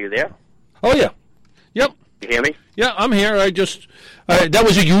here? Are you there? Oh, yeah. Yep. You hear me? Yeah, I'm here. That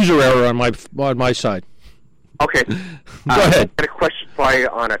was a user error on my side. Okay. Go ahead. I got a question for you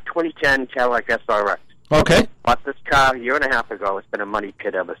on a 2010 Cadillac SRX. Okay. Bought this car a year and a half ago. It's been a money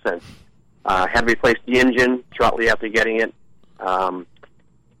pit ever since. Had replaced the engine shortly after getting it.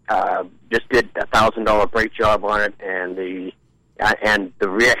 Just did a $1,000 brake job on it, and the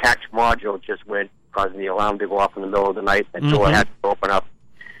rear hatch module just went, causing the alarm to go off in the middle of the night. That door had to open up.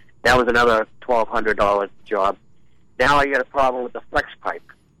 That was another $1,200 job. Now I got a problem with the flex pipe.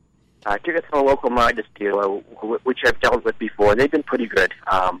 I took it to a local Midas dealer, which I've dealt with before. They've been pretty good.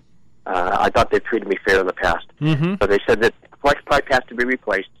 I thought they treated me fair in the past. So they said that the flex pipe has to be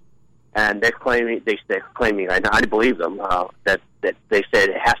replaced, and they're claiming, I believe them, that they said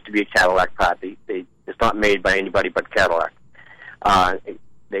it has to be a Cadillac part. It's not made by anybody but Cadillac.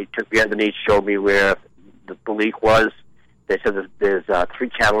 They took me underneath, showed me where the leak was. They said that there's 3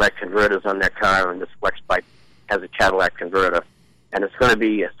 Cadillac converters on that car, and this flex pipe has a Cadillac converter, and it's going to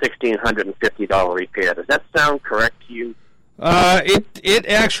be a $1,650 repair. Does that sound correct to you? It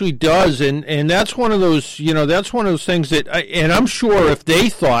actually does, and that's one of those, that's one of those things that, and I'm sure if they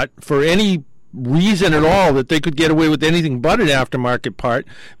thought for any reason at all that they could get away with anything but an aftermarket part,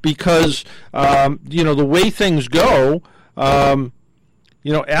 because the way things go,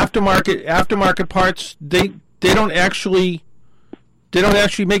 aftermarket parts they don't actually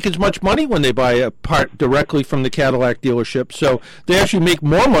make as much money when they buy a part directly from the Cadillac dealership. So they actually make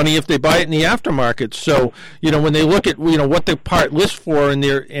more money if they buy it in the aftermarket. So when they look at what the part lists for in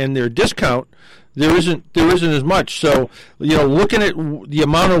their discount, there isn't as much. So looking at the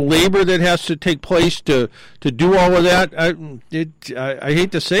amount of labor that has to take place to do all of that, I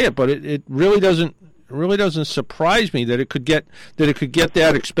hate to say it, but it really doesn't. It really doesn't surprise me that it could get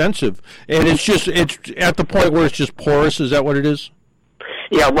that expensive, and it's at the point where it's just porous. Is that what it is?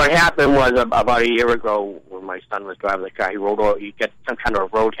 Yeah, what happened was about a year ago when my son was driving the car, he rolled over. He got some kind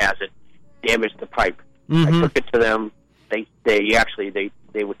of road hazard, damaged the pipe. I took it to them. They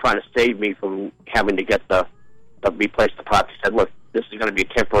were trying to save me from having to get the replace the part. They said, "Look, this is going to be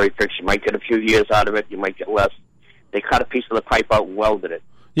a temporary fix. You might get a few years out of it. You might get less." They cut a piece of the pipe out and welded it.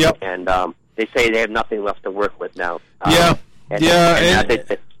 Yep. And they say they have nothing left to work with now. And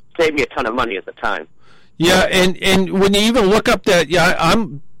it saved me a ton of money at the time. Yeah, and when you even look up that,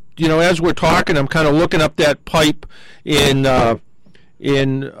 I'm, as we're talking, I'm kind of looking up that pipe in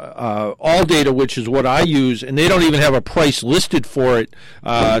AllData, which is what I use, and they don't even have a price listed for it.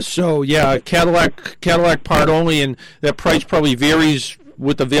 So yeah, Cadillac part only, and that price probably varies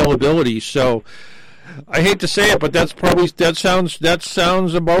with availability. So I hate to say it, but that sounds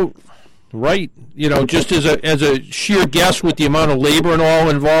about right. Just as a sheer guess with the amount of labor and all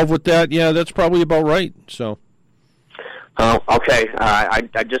involved with that, yeah, that's probably about right. So. Okay. I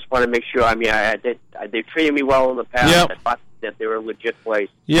just want to make sure. I mean, they treated me well in the past. Yep. I thought that they were a legit place.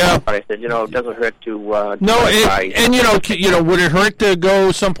 Yeah. But I said, it doesn't hurt to. No, and would it hurt to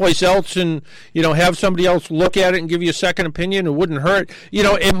go someplace else and have somebody else look at it and give you a second opinion? It wouldn't hurt.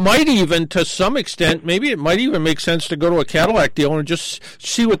 It might even, to some extent, maybe it might even make sense to go to a Cadillac dealer and just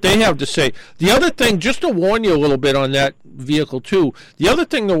see what they have to say. The other thing, just to warn you a little bit on that vehicle too. The other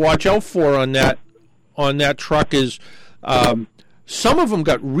thing to watch out for on that truck is some of them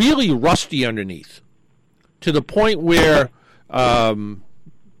got really rusty underneath, to the point where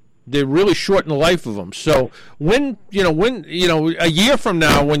they're really shorting the life of them. So when a year from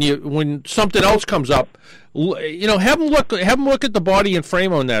now, when something else comes up, have them look at the body and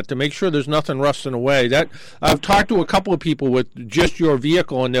frame on that to make sure there's nothing rusting away. That I've talked to a couple of people with just your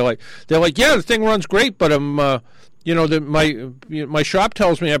vehicle, and they're like, yeah, the thing runs great, but my shop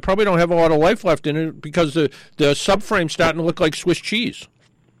tells me I probably don't have a lot of life left in it because the subframe's starting to look like Swiss cheese.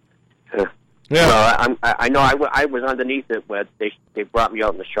 Yeah. Well, I know I was underneath it where they brought me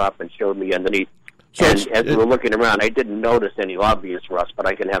out in the shop and showed me underneath. So and as we were looking around, I didn't notice any obvious rust, but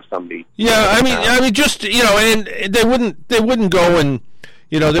I can have somebody. Yeah, I mean, just and they wouldn't go and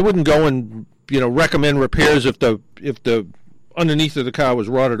recommend repairs if the underneath of the car was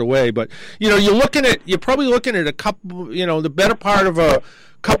rotted away. But you're probably looking at a couple, the better part of a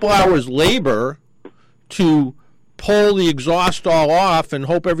couple hours labor to pull the exhaust all off and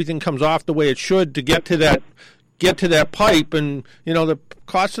hope everything comes off the way it should to get to that pipe, and the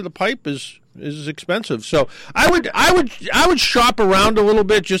cost of the pipe is expensive. So I would shop around a little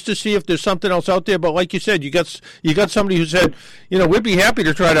bit just to see if there's something else out there. But like you said, you got somebody who said, we'd be happy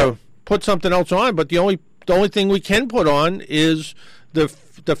to try to put something else on, but the only the only thing we can put on is the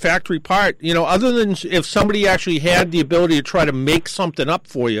factory part. Other than if somebody actually had the ability to try to make something up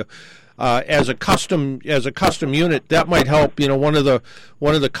for you as a custom unit, that might help. One of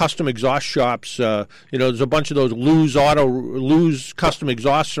the custom exhaust shops. There's a bunch of those Luz custom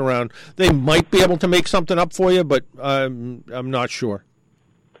exhausts around. They might be able to make something up for you, but I'm not sure.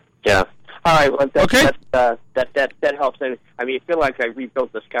 Yeah. All right. Well, okay. That helps. I mean, I feel like I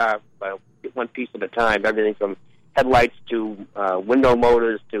rebuilt this car one piece at a time. Everything from headlights to window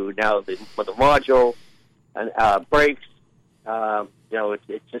motors to now the module and brakes.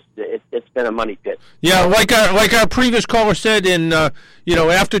 It's been a money pit. Yeah, like our previous caller said,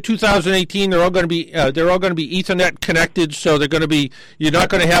 after 2018, they're all going to be Ethernet connected. So they're going to be. You're not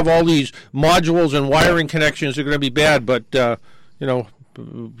going to have all these modules and wiring connections. They're going to be bad, but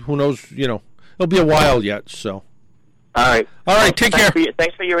who knows? It'll be a while yet. So. All right. Take care.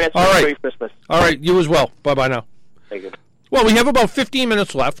 Thanks for your answer. All right. Merry Christmas. All right. You as well. Bye now. Thank you. Well, we have about 15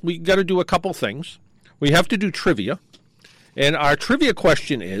 minutes left. We got to do a couple things. We have to do trivia. And our trivia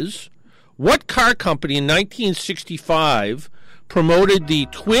question is, what car company in 1965 promoted the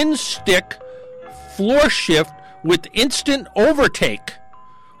twin-stick floor shift with instant overtake?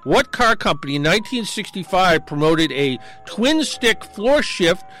 What car company in 1965 promoted a twin-stick floor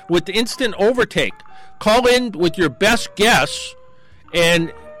shift with instant overtake? Call in with your best guess,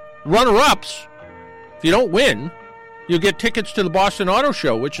 and runner-ups, if you don't win, you'll get tickets to the Boston Auto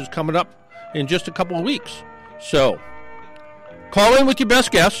Show, which is coming up in just a couple of weeks. So, call in with your best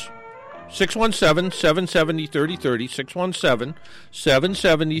guess, 617-770-3030,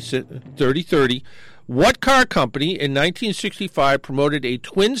 617-770-3030. What car company in 1965 promoted a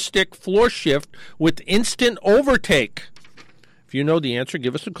twin-stick floor shift with instant overtake? If you know the answer,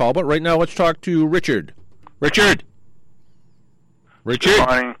 give us a call. But right now, let's talk to Richard. Richard. Good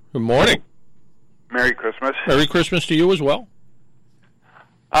morning. Good morning. Merry Christmas. Merry Christmas to you as well.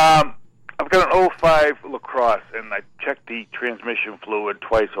 I've got an 05 LaCrosse, and I checked the transmission fluid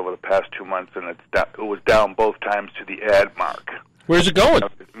twice over the past 2 months, and it was down both times to the add mark. Where's it going?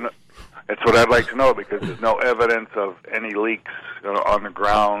 That's what I'd like to know, because there's no evidence of any leaks on the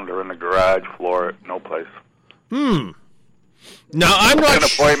ground or in the garage floor, no place. Now, I'm not an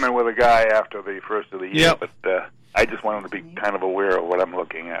appointment with a guy after the first of the year, but I just wanted to be kind of aware of what I'm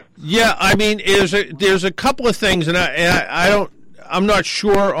looking at. Yeah, I mean, there's a couple of things, and I'm not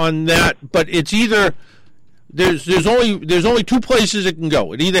sure on that, but it's either there's only two places it can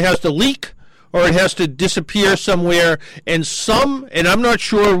go. It either has to leak or it has to disappear somewhere, and I'm not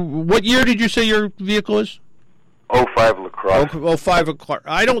sure. What year did you say your vehicle is? 05 LaCrosse. 05 LaCrosse.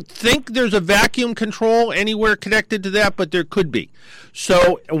 I don't think there's a vacuum control anywhere connected to that, but there could be.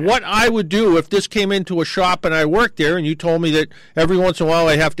 So what I would do if this came into a shop and I worked there and you told me that every once in a while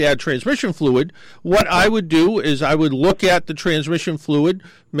I have to add transmission fluid, what I would do is I would look at the transmission fluid,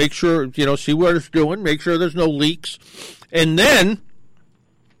 make sure, see what it's doing, make sure there's no leaks, and then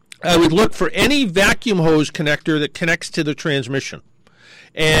I would look for any vacuum hose connector that connects to the transmission.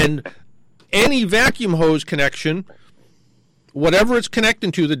 And any vacuum hose connection, whatever it's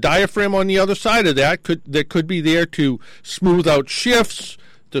connecting to, the diaphragm on the other side of that could be there to smooth out shifts,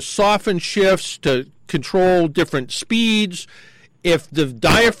 to soften shifts, to control different speeds. If the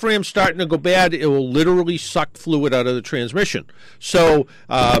diaphragm's starting to go bad, it will literally suck fluid out of the transmission. So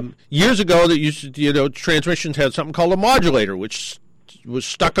years ago, transmissions had something called a modulator, which was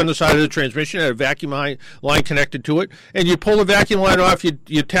stuck on the side of the transmission, had a vacuum line connected to it, and you pull the vacuum line off, you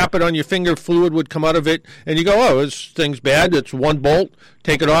tap it on your finger, fluid would come out of it, and you go, oh, this thing's bad, it's one bolt,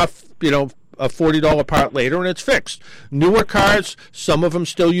 take it off, a $40 part later, and it's fixed. Newer cars, some of them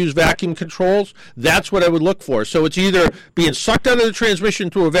still use vacuum controls. That's what I would look for. So it's either being sucked out of the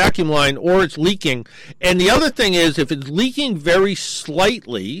transmission through a vacuum line or it's leaking. And the other thing is, if it's leaking very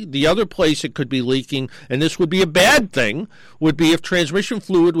slightly, the other place it could be leaking, and this would be a bad thing, would be if transmission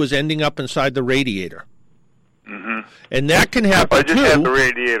fluid was ending up inside the radiator. Mm-hmm. And that can happen, I just had the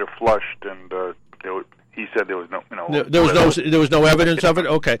radiator flushed, and he said there was no, there was no evidence of it.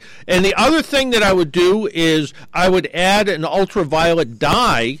 Okay. And the other thing that I would do is I would add an ultraviolet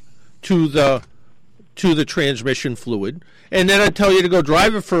dye to the transmission fluid, and then I'd tell you to go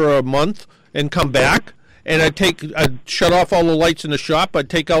drive it for a month and come back, and I'd shut off all the lights in the shop. I'd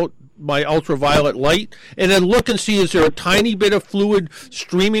take out my ultraviolet light, and then look and see, is there a tiny bit of fluid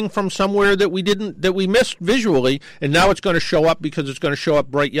streaming from somewhere that we missed visually, and now it's going to show up because it's going to show up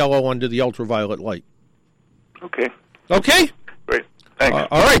bright yellow under the ultraviolet light. Okay. Great. Thanks.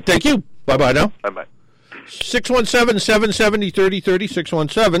 All right. Thank you. Bye-bye now. Bye-bye.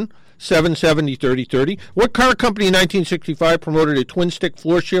 617-770-3030, 617-770-3030. What car company in 1965 promoted a twin-stick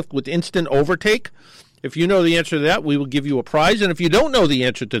floor shift with instant overtake? If you know the answer to that, we will give you a prize. And if you don't know the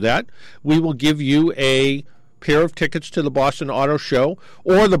answer to that, we will give you a pair of tickets to the Boston Auto Show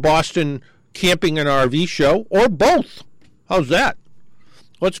or the Boston Camping and RV Show, or both. How's that?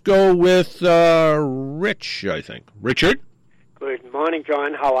 Let's go with Rich, I think. Richard? Good morning,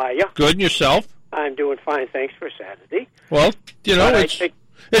 John. How are you? Good, and yourself? I'm doing fine, thanks, for Saturday. Well, you know,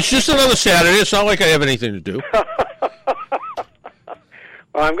 it's just another Saturday. It's not like I have anything to do.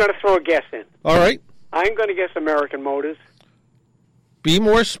 Well, I'm going to throw a guess in. All right. I'm going to guess American Motors. Be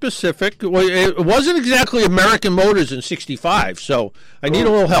more specific. Well, it wasn't exactly American Motors in 65, so I need a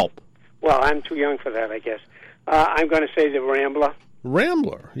little help. Well, I'm too young for that, I guess. I'm going to say the Rambler.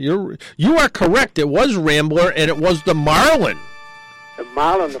 Rambler. You are correct. It was Rambler, and it was the Marlin. The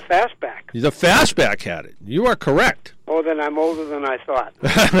Marlin, the fastback. The fastback had it. You are correct. Oh, then I'm older than I thought.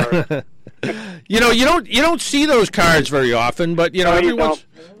 You know, you don't see those cars very often, but you know, every once,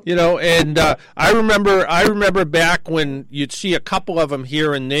 you know, and I remember back when you'd see a couple of them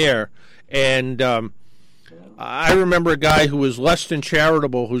here and there, and I remember a guy who was less than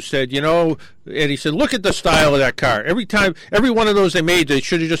charitable who said, you know, and he said, look at the style of that car. Every one of those they made, they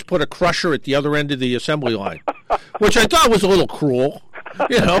should have just put a crusher at the other end of the assembly line, which I thought was a little cruel.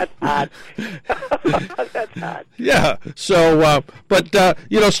 You know, that's odd. That's odd. Yeah. So, but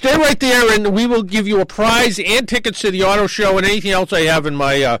you know, stay right there, and we will give you a prize and tickets to the auto show and anything else I have in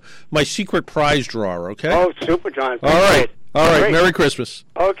my my secret prize drawer. Okay. Oh, super, John. All right. All right. Great. Merry Christmas.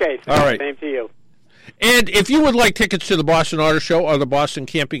 Okay. All right. Same to you. And if you would like tickets to the Boston Auto Show or the Boston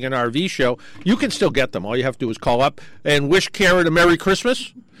Camping and RV Show, you can still get them. All you have to do is call up and wish Karen a Merry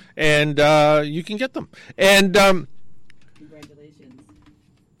Christmas, and you can get them. And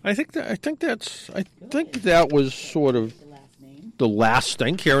I think that was sort of the last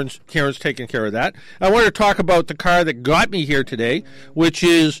thing. Karen's taking care of that. I want to talk about the car that got me here today, which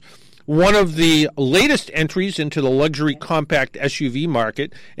is one of the latest entries into the luxury compact SUV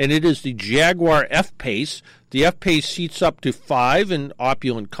market, and it is the Jaguar F-Pace. The F-Pace seats up to 5 in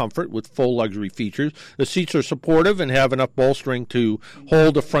opulent comfort with full luxury features. The seats are supportive and have enough bolstering to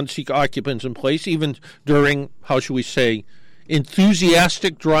hold the front seat occupants in place, even during, how should we say,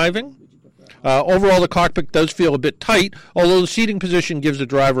 enthusiastic driving. Overall, the cockpit does feel a bit tight, although the seating position gives the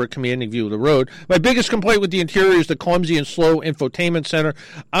driver a commanding view of the road. My biggest complaint with the interior is the clumsy and slow infotainment center.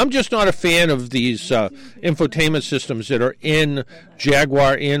 I'm just not a fan of these infotainment systems that are in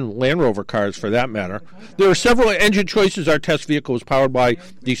Jaguar and Land Rover cars, for that matter. There are several engine choices. Our test vehicle is powered by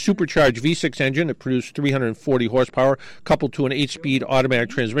the supercharged V6 engine that produced 340 horsepower, coupled to an 8-speed automatic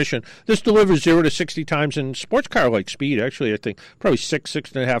transmission. This delivers 0 to 60 times in sports car-like speed. Actually, I think probably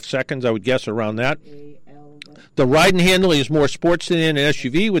 6.5 seconds, I would guess, around that. The ride and handling is more sports than an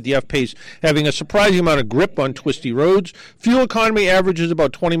SUV, with the F-Pace having a surprising amount of grip on twisty roads. Fuel economy averages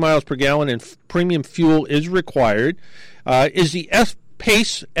about 20 miles per gallon, and premium fuel is required. Is the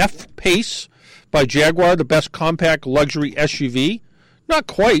F-Pace by Jaguar the best compact luxury SUV? Not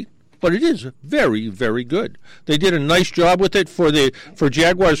quite, but it is very, very good. They did a nice job with it for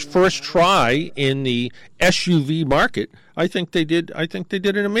Jaguar's first try in the SUV market. I think they did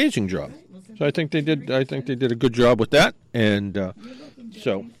an amazing job. So I think they did a good job with that, and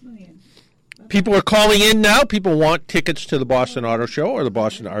so people are calling in now. People want tickets to the Boston Auto Show or the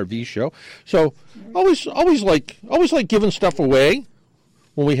Boston RV Show. So always like giving stuff away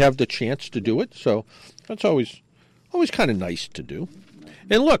when we have the chance to do it. So that's always kind of nice to do.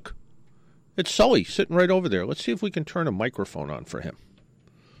 And look, it's Sully sitting right over there. Let's see if we can turn a microphone on for him.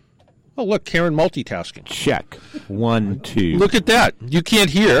 Oh, look, Karen multitasking. Check. 1, 2. Look at that. You can't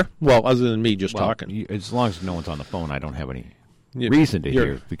hear, well, other than me just talking. As long as no one's on the phone, I don't have any reason to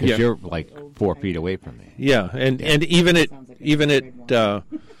hear, because you're like 4 feet away from me. Yeah, and even at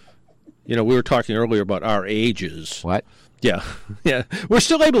you know, we were talking earlier about our ages. What? Yeah. Yeah. We're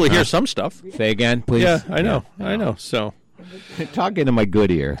still able to hear some stuff. Say again, please. Yeah, I know. I know. So talk into my good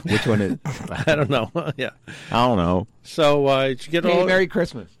ear. Which one is? I don't know. Yeah. I don't know. So did you get all? Merry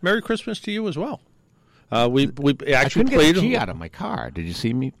Christmas. Merry Christmas to you as well. We actually I couldn't played get the key out of my car. Did you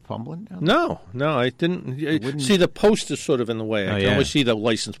see me fumbling down? No, I didn't. See, the post is sort of in the way. I can only see the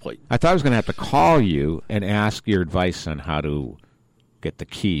license plate. I thought I was going to have to call you and ask your advice on how to get the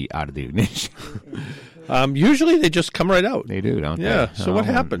key out of the ignition. Usually they just come right out. They do, don't they? Yeah. So what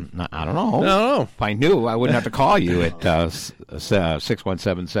happened? I don't know. No. If I knew, I wouldn't have to call you at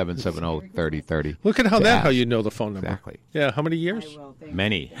 617-770-3030. Look at how you know the phone number. Exactly. Yeah. How many years?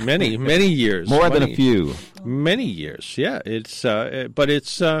 Many years. More than a few. Many years. Yeah. It's but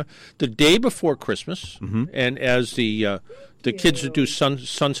it's the day before Christmas, and as the kids that do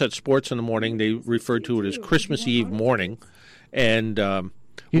sunset sports in the morning, they refer to it as Christmas Eve morning, and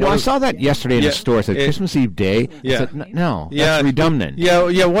I saw that yesterday in the store. It said Christmas Eve day. Yeah. I said, no, that's redundant.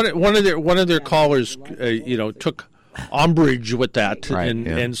 Yeah. One of their callers, took umbrage with that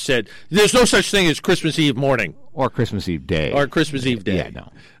and said, "There's no such thing as Christmas Eve morning or Christmas Eve day or Christmas Eve day." Yeah,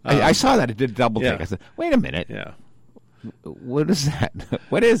 no. I saw that. It did double take. Yeah. I said, "Wait a minute. Yeah. What is that?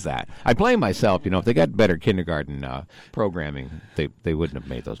 What is that?" I blame myself. If they got better kindergarten programming, they wouldn't have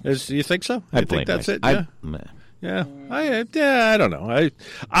made those. You think so? I think that's it. Yeah. I don't know.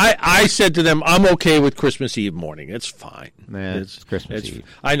 I said to them, I'm okay with Christmas Eve morning. It's fine. It's Christmas Eve.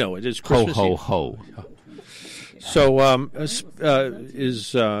 I know it is Christmas Eve. Ho ho. So,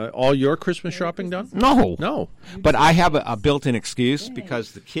 is all your Christmas shopping done? No. But I have a built-in excuse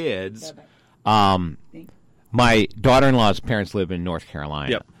because the kids, my daughter-in-law's parents live in North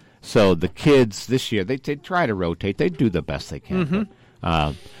Carolina. Yep. So the kids this year, they try to rotate. They do the best they can.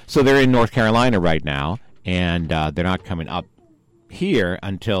 But, so they're in North Carolina right now, and they're not coming up here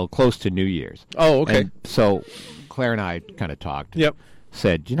until close to New Year's. Oh, okay. And so Claire and I kind of talked. Yep.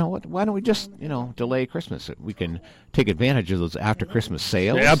 Said, you know what, why don't we just, delay Christmas? We can take advantage of those after-Christmas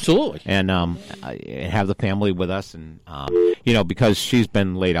sales. Yeah, absolutely. And have the family with us. And, because she's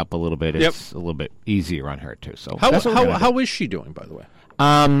been laid up a little bit, it's a little bit easier on her, too. So how is she doing, by the way?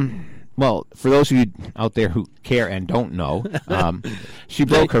 Well, for those of you out there who care and don't know, she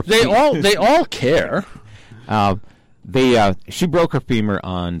broke her femur. They all care. She broke her femur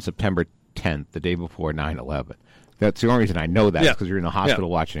on September 10th, the day before 9/11. That's the only reason I know that, because you're in the hospital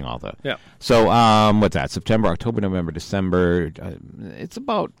watching all that. Yeah. So, what's that? September, October, November, December. It's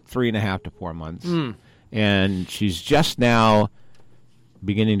about 3.5 to 4 months. And she's just now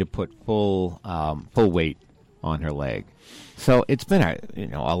beginning to put full weight on her leg. So it's been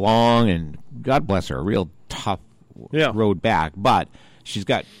a long and, God bless her, a real tough road back. But she's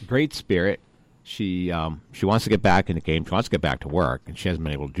got great spirit. She wants to get back in the game. She wants to get back to work, and she hasn't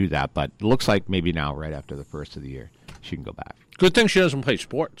been able to do that. But it looks like maybe now, right after the first of the year, she can go back. Good thing she doesn't play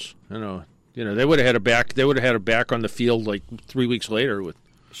sports. They would have had her back. They would have had her back on the field like 3 weeks later.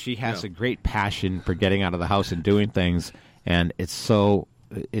 She has a great passion for getting out of the house and doing things, and it's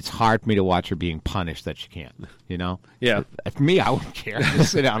hard for me to watch her being punished that she can't. Yeah. For me, I wouldn't care.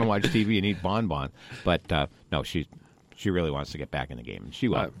 Just sit down and watch TV and eat bonbon. But no, she really wants to get back in the game, and she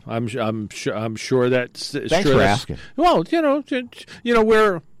will. I'm sure that's. Thanks for asking. Well,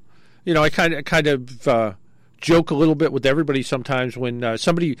 we're, I kind of joke a little bit with everybody sometimes when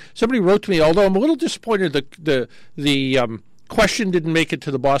somebody wrote to me. Although I'm a little disappointed the question didn't make it to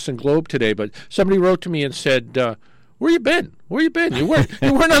the Boston Globe today, but somebody wrote to me and said, "Where you been? Where you been? You weren't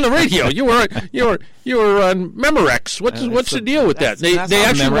on the radio. You were on Memorex. What's the deal with that?" They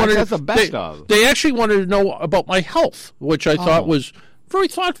actually wanted. That's the best of. They actually wanted to know about my health, which I thought was very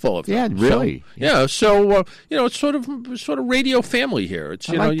thoughtful of them. Yeah, really. So it's sort of radio family here. It's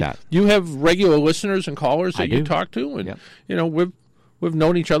I like that. You have regular listeners and callers that you talk to, and we've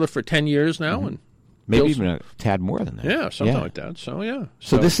known each other for 10 years now, and maybe even a tad more than that. Yeah, something like that. So yeah.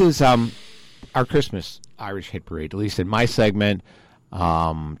 So this is our Christmas Irish hit parade, at least in my segment.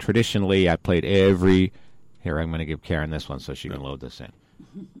 Traditionally, I played every. Here, I'm going to give Karen this one so she can load this in.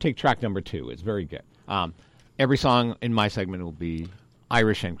 Take track number 2. It's very good. Every song in my segment will be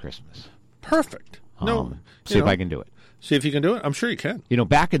Irish and Christmas. Perfect. See if I can do it. See if you can do it. I'm sure you can.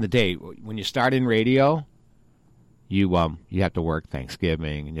 Back in the day, when you start in radio, you have to work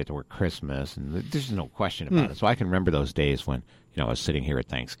Thanksgiving and you have to work Christmas, and there's no question about it. So I can remember those days when I was sitting here at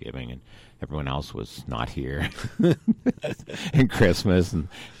Thanksgiving and everyone else was not here, and Christmas and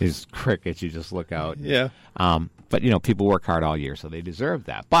these crickets. You just look out. Yeah. But people work hard all year, so they deserve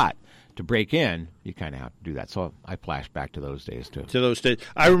that. But to break in, you kind of have to do that. So I flash back to those days, too. To those days.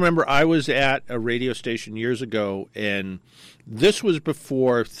 I remember I was at a radio station years ago, and this was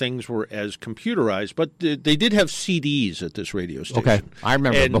before things were as computerized, but they did have CDs at this radio station. Okay. I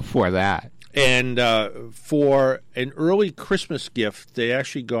remember before that. And for an early Christmas gift, they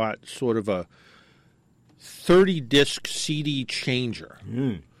actually got sort of a 30-disc CD changer.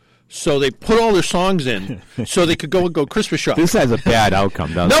 So they put all their songs in so they could go Christmas shopping. This has a bad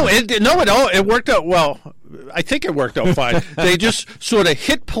outcome, doesn't it? It worked out well. I think it worked out fine. They just sort of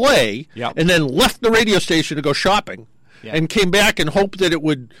hit play and then left the radio station to go shopping and came back and hoped that it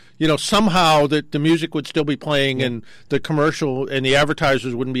would, somehow that the music would still be playing and the commercial and the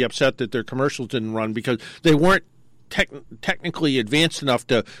advertisers wouldn't be upset that their commercials didn't run because they weren't technically advanced enough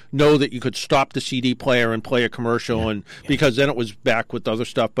to know that you could stop the CD player and play a commercial, and because then it was back with other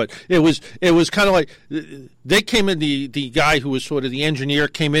stuff. But it was kind of like they came in. The guy who was sort of the engineer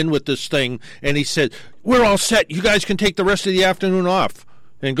came in with this thing, and he said, "We're all set. You guys can take the rest of the afternoon off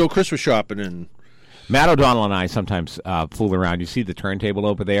and go Christmas shopping." And Matt O'Donnell and I sometimes fool around. You see the turntable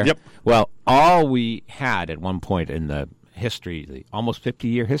over there? Yep. Well, all we had at one point in the history, the almost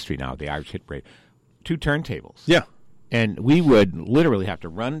 50-year history now of the Irish Hit Parade, 2 turntables. Yeah. And we would literally have to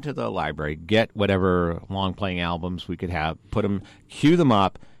run to the library, get whatever long-playing albums we could have, put them, cue them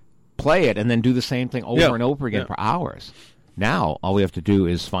up, play it, and then do the same thing over and over again for hours. Now, all we have to do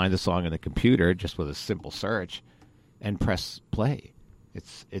is find the song on the computer just with a simple search and press play.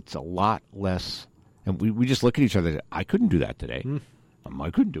 It's a lot less. And we just look at each other. I couldn't do that today. I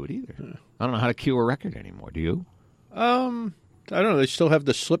couldn't do it either. I don't know how to cue a record anymore. Do you? I don't know. They still have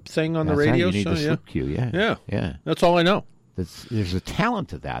the slip thing on the That's radio. Right. You need the slip cue, Yeah. That's all I know. There's a talent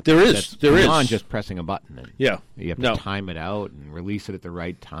to that. There is. That's there beyond is. just pressing a button. And yeah. You have to time it out and release it at the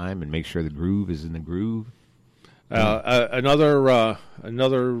right time and make sure the groove is in the groove. Another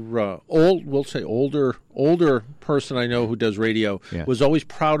older person I know who does radio was always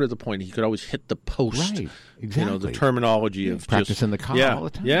proud of the point he could always hit the post. Right, exactly. The terminology of practice just, in the car all the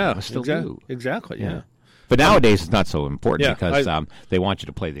time. Yeah, I still do. Exactly. Yeah. But nowadays it's not so important because I, they want you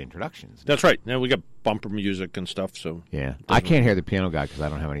to play the introductions. That's right. Now we got bumper music and stuff. So I can't hear the piano guy because I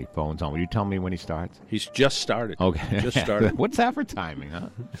don't have any phones on. Will you tell me when he starts? He's just started. Okay, just started. What's that for timing, huh?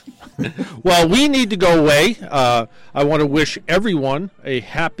 Well, we need to go away. I want to wish everyone a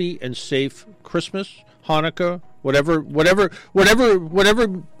happy and safe Christmas, Hanukkah, whatever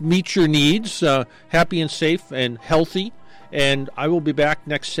meets your needs. Happy and safe and healthy. And I will be back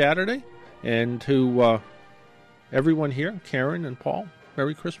next Saturday. And to everyone here, Karen and Paul,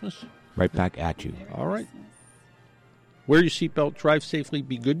 Merry Christmas. Right back at you. All right. Wear your seatbelt, drive safely,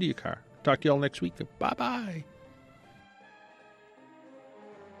 be good to your car. Talk to you all next week. Bye-bye.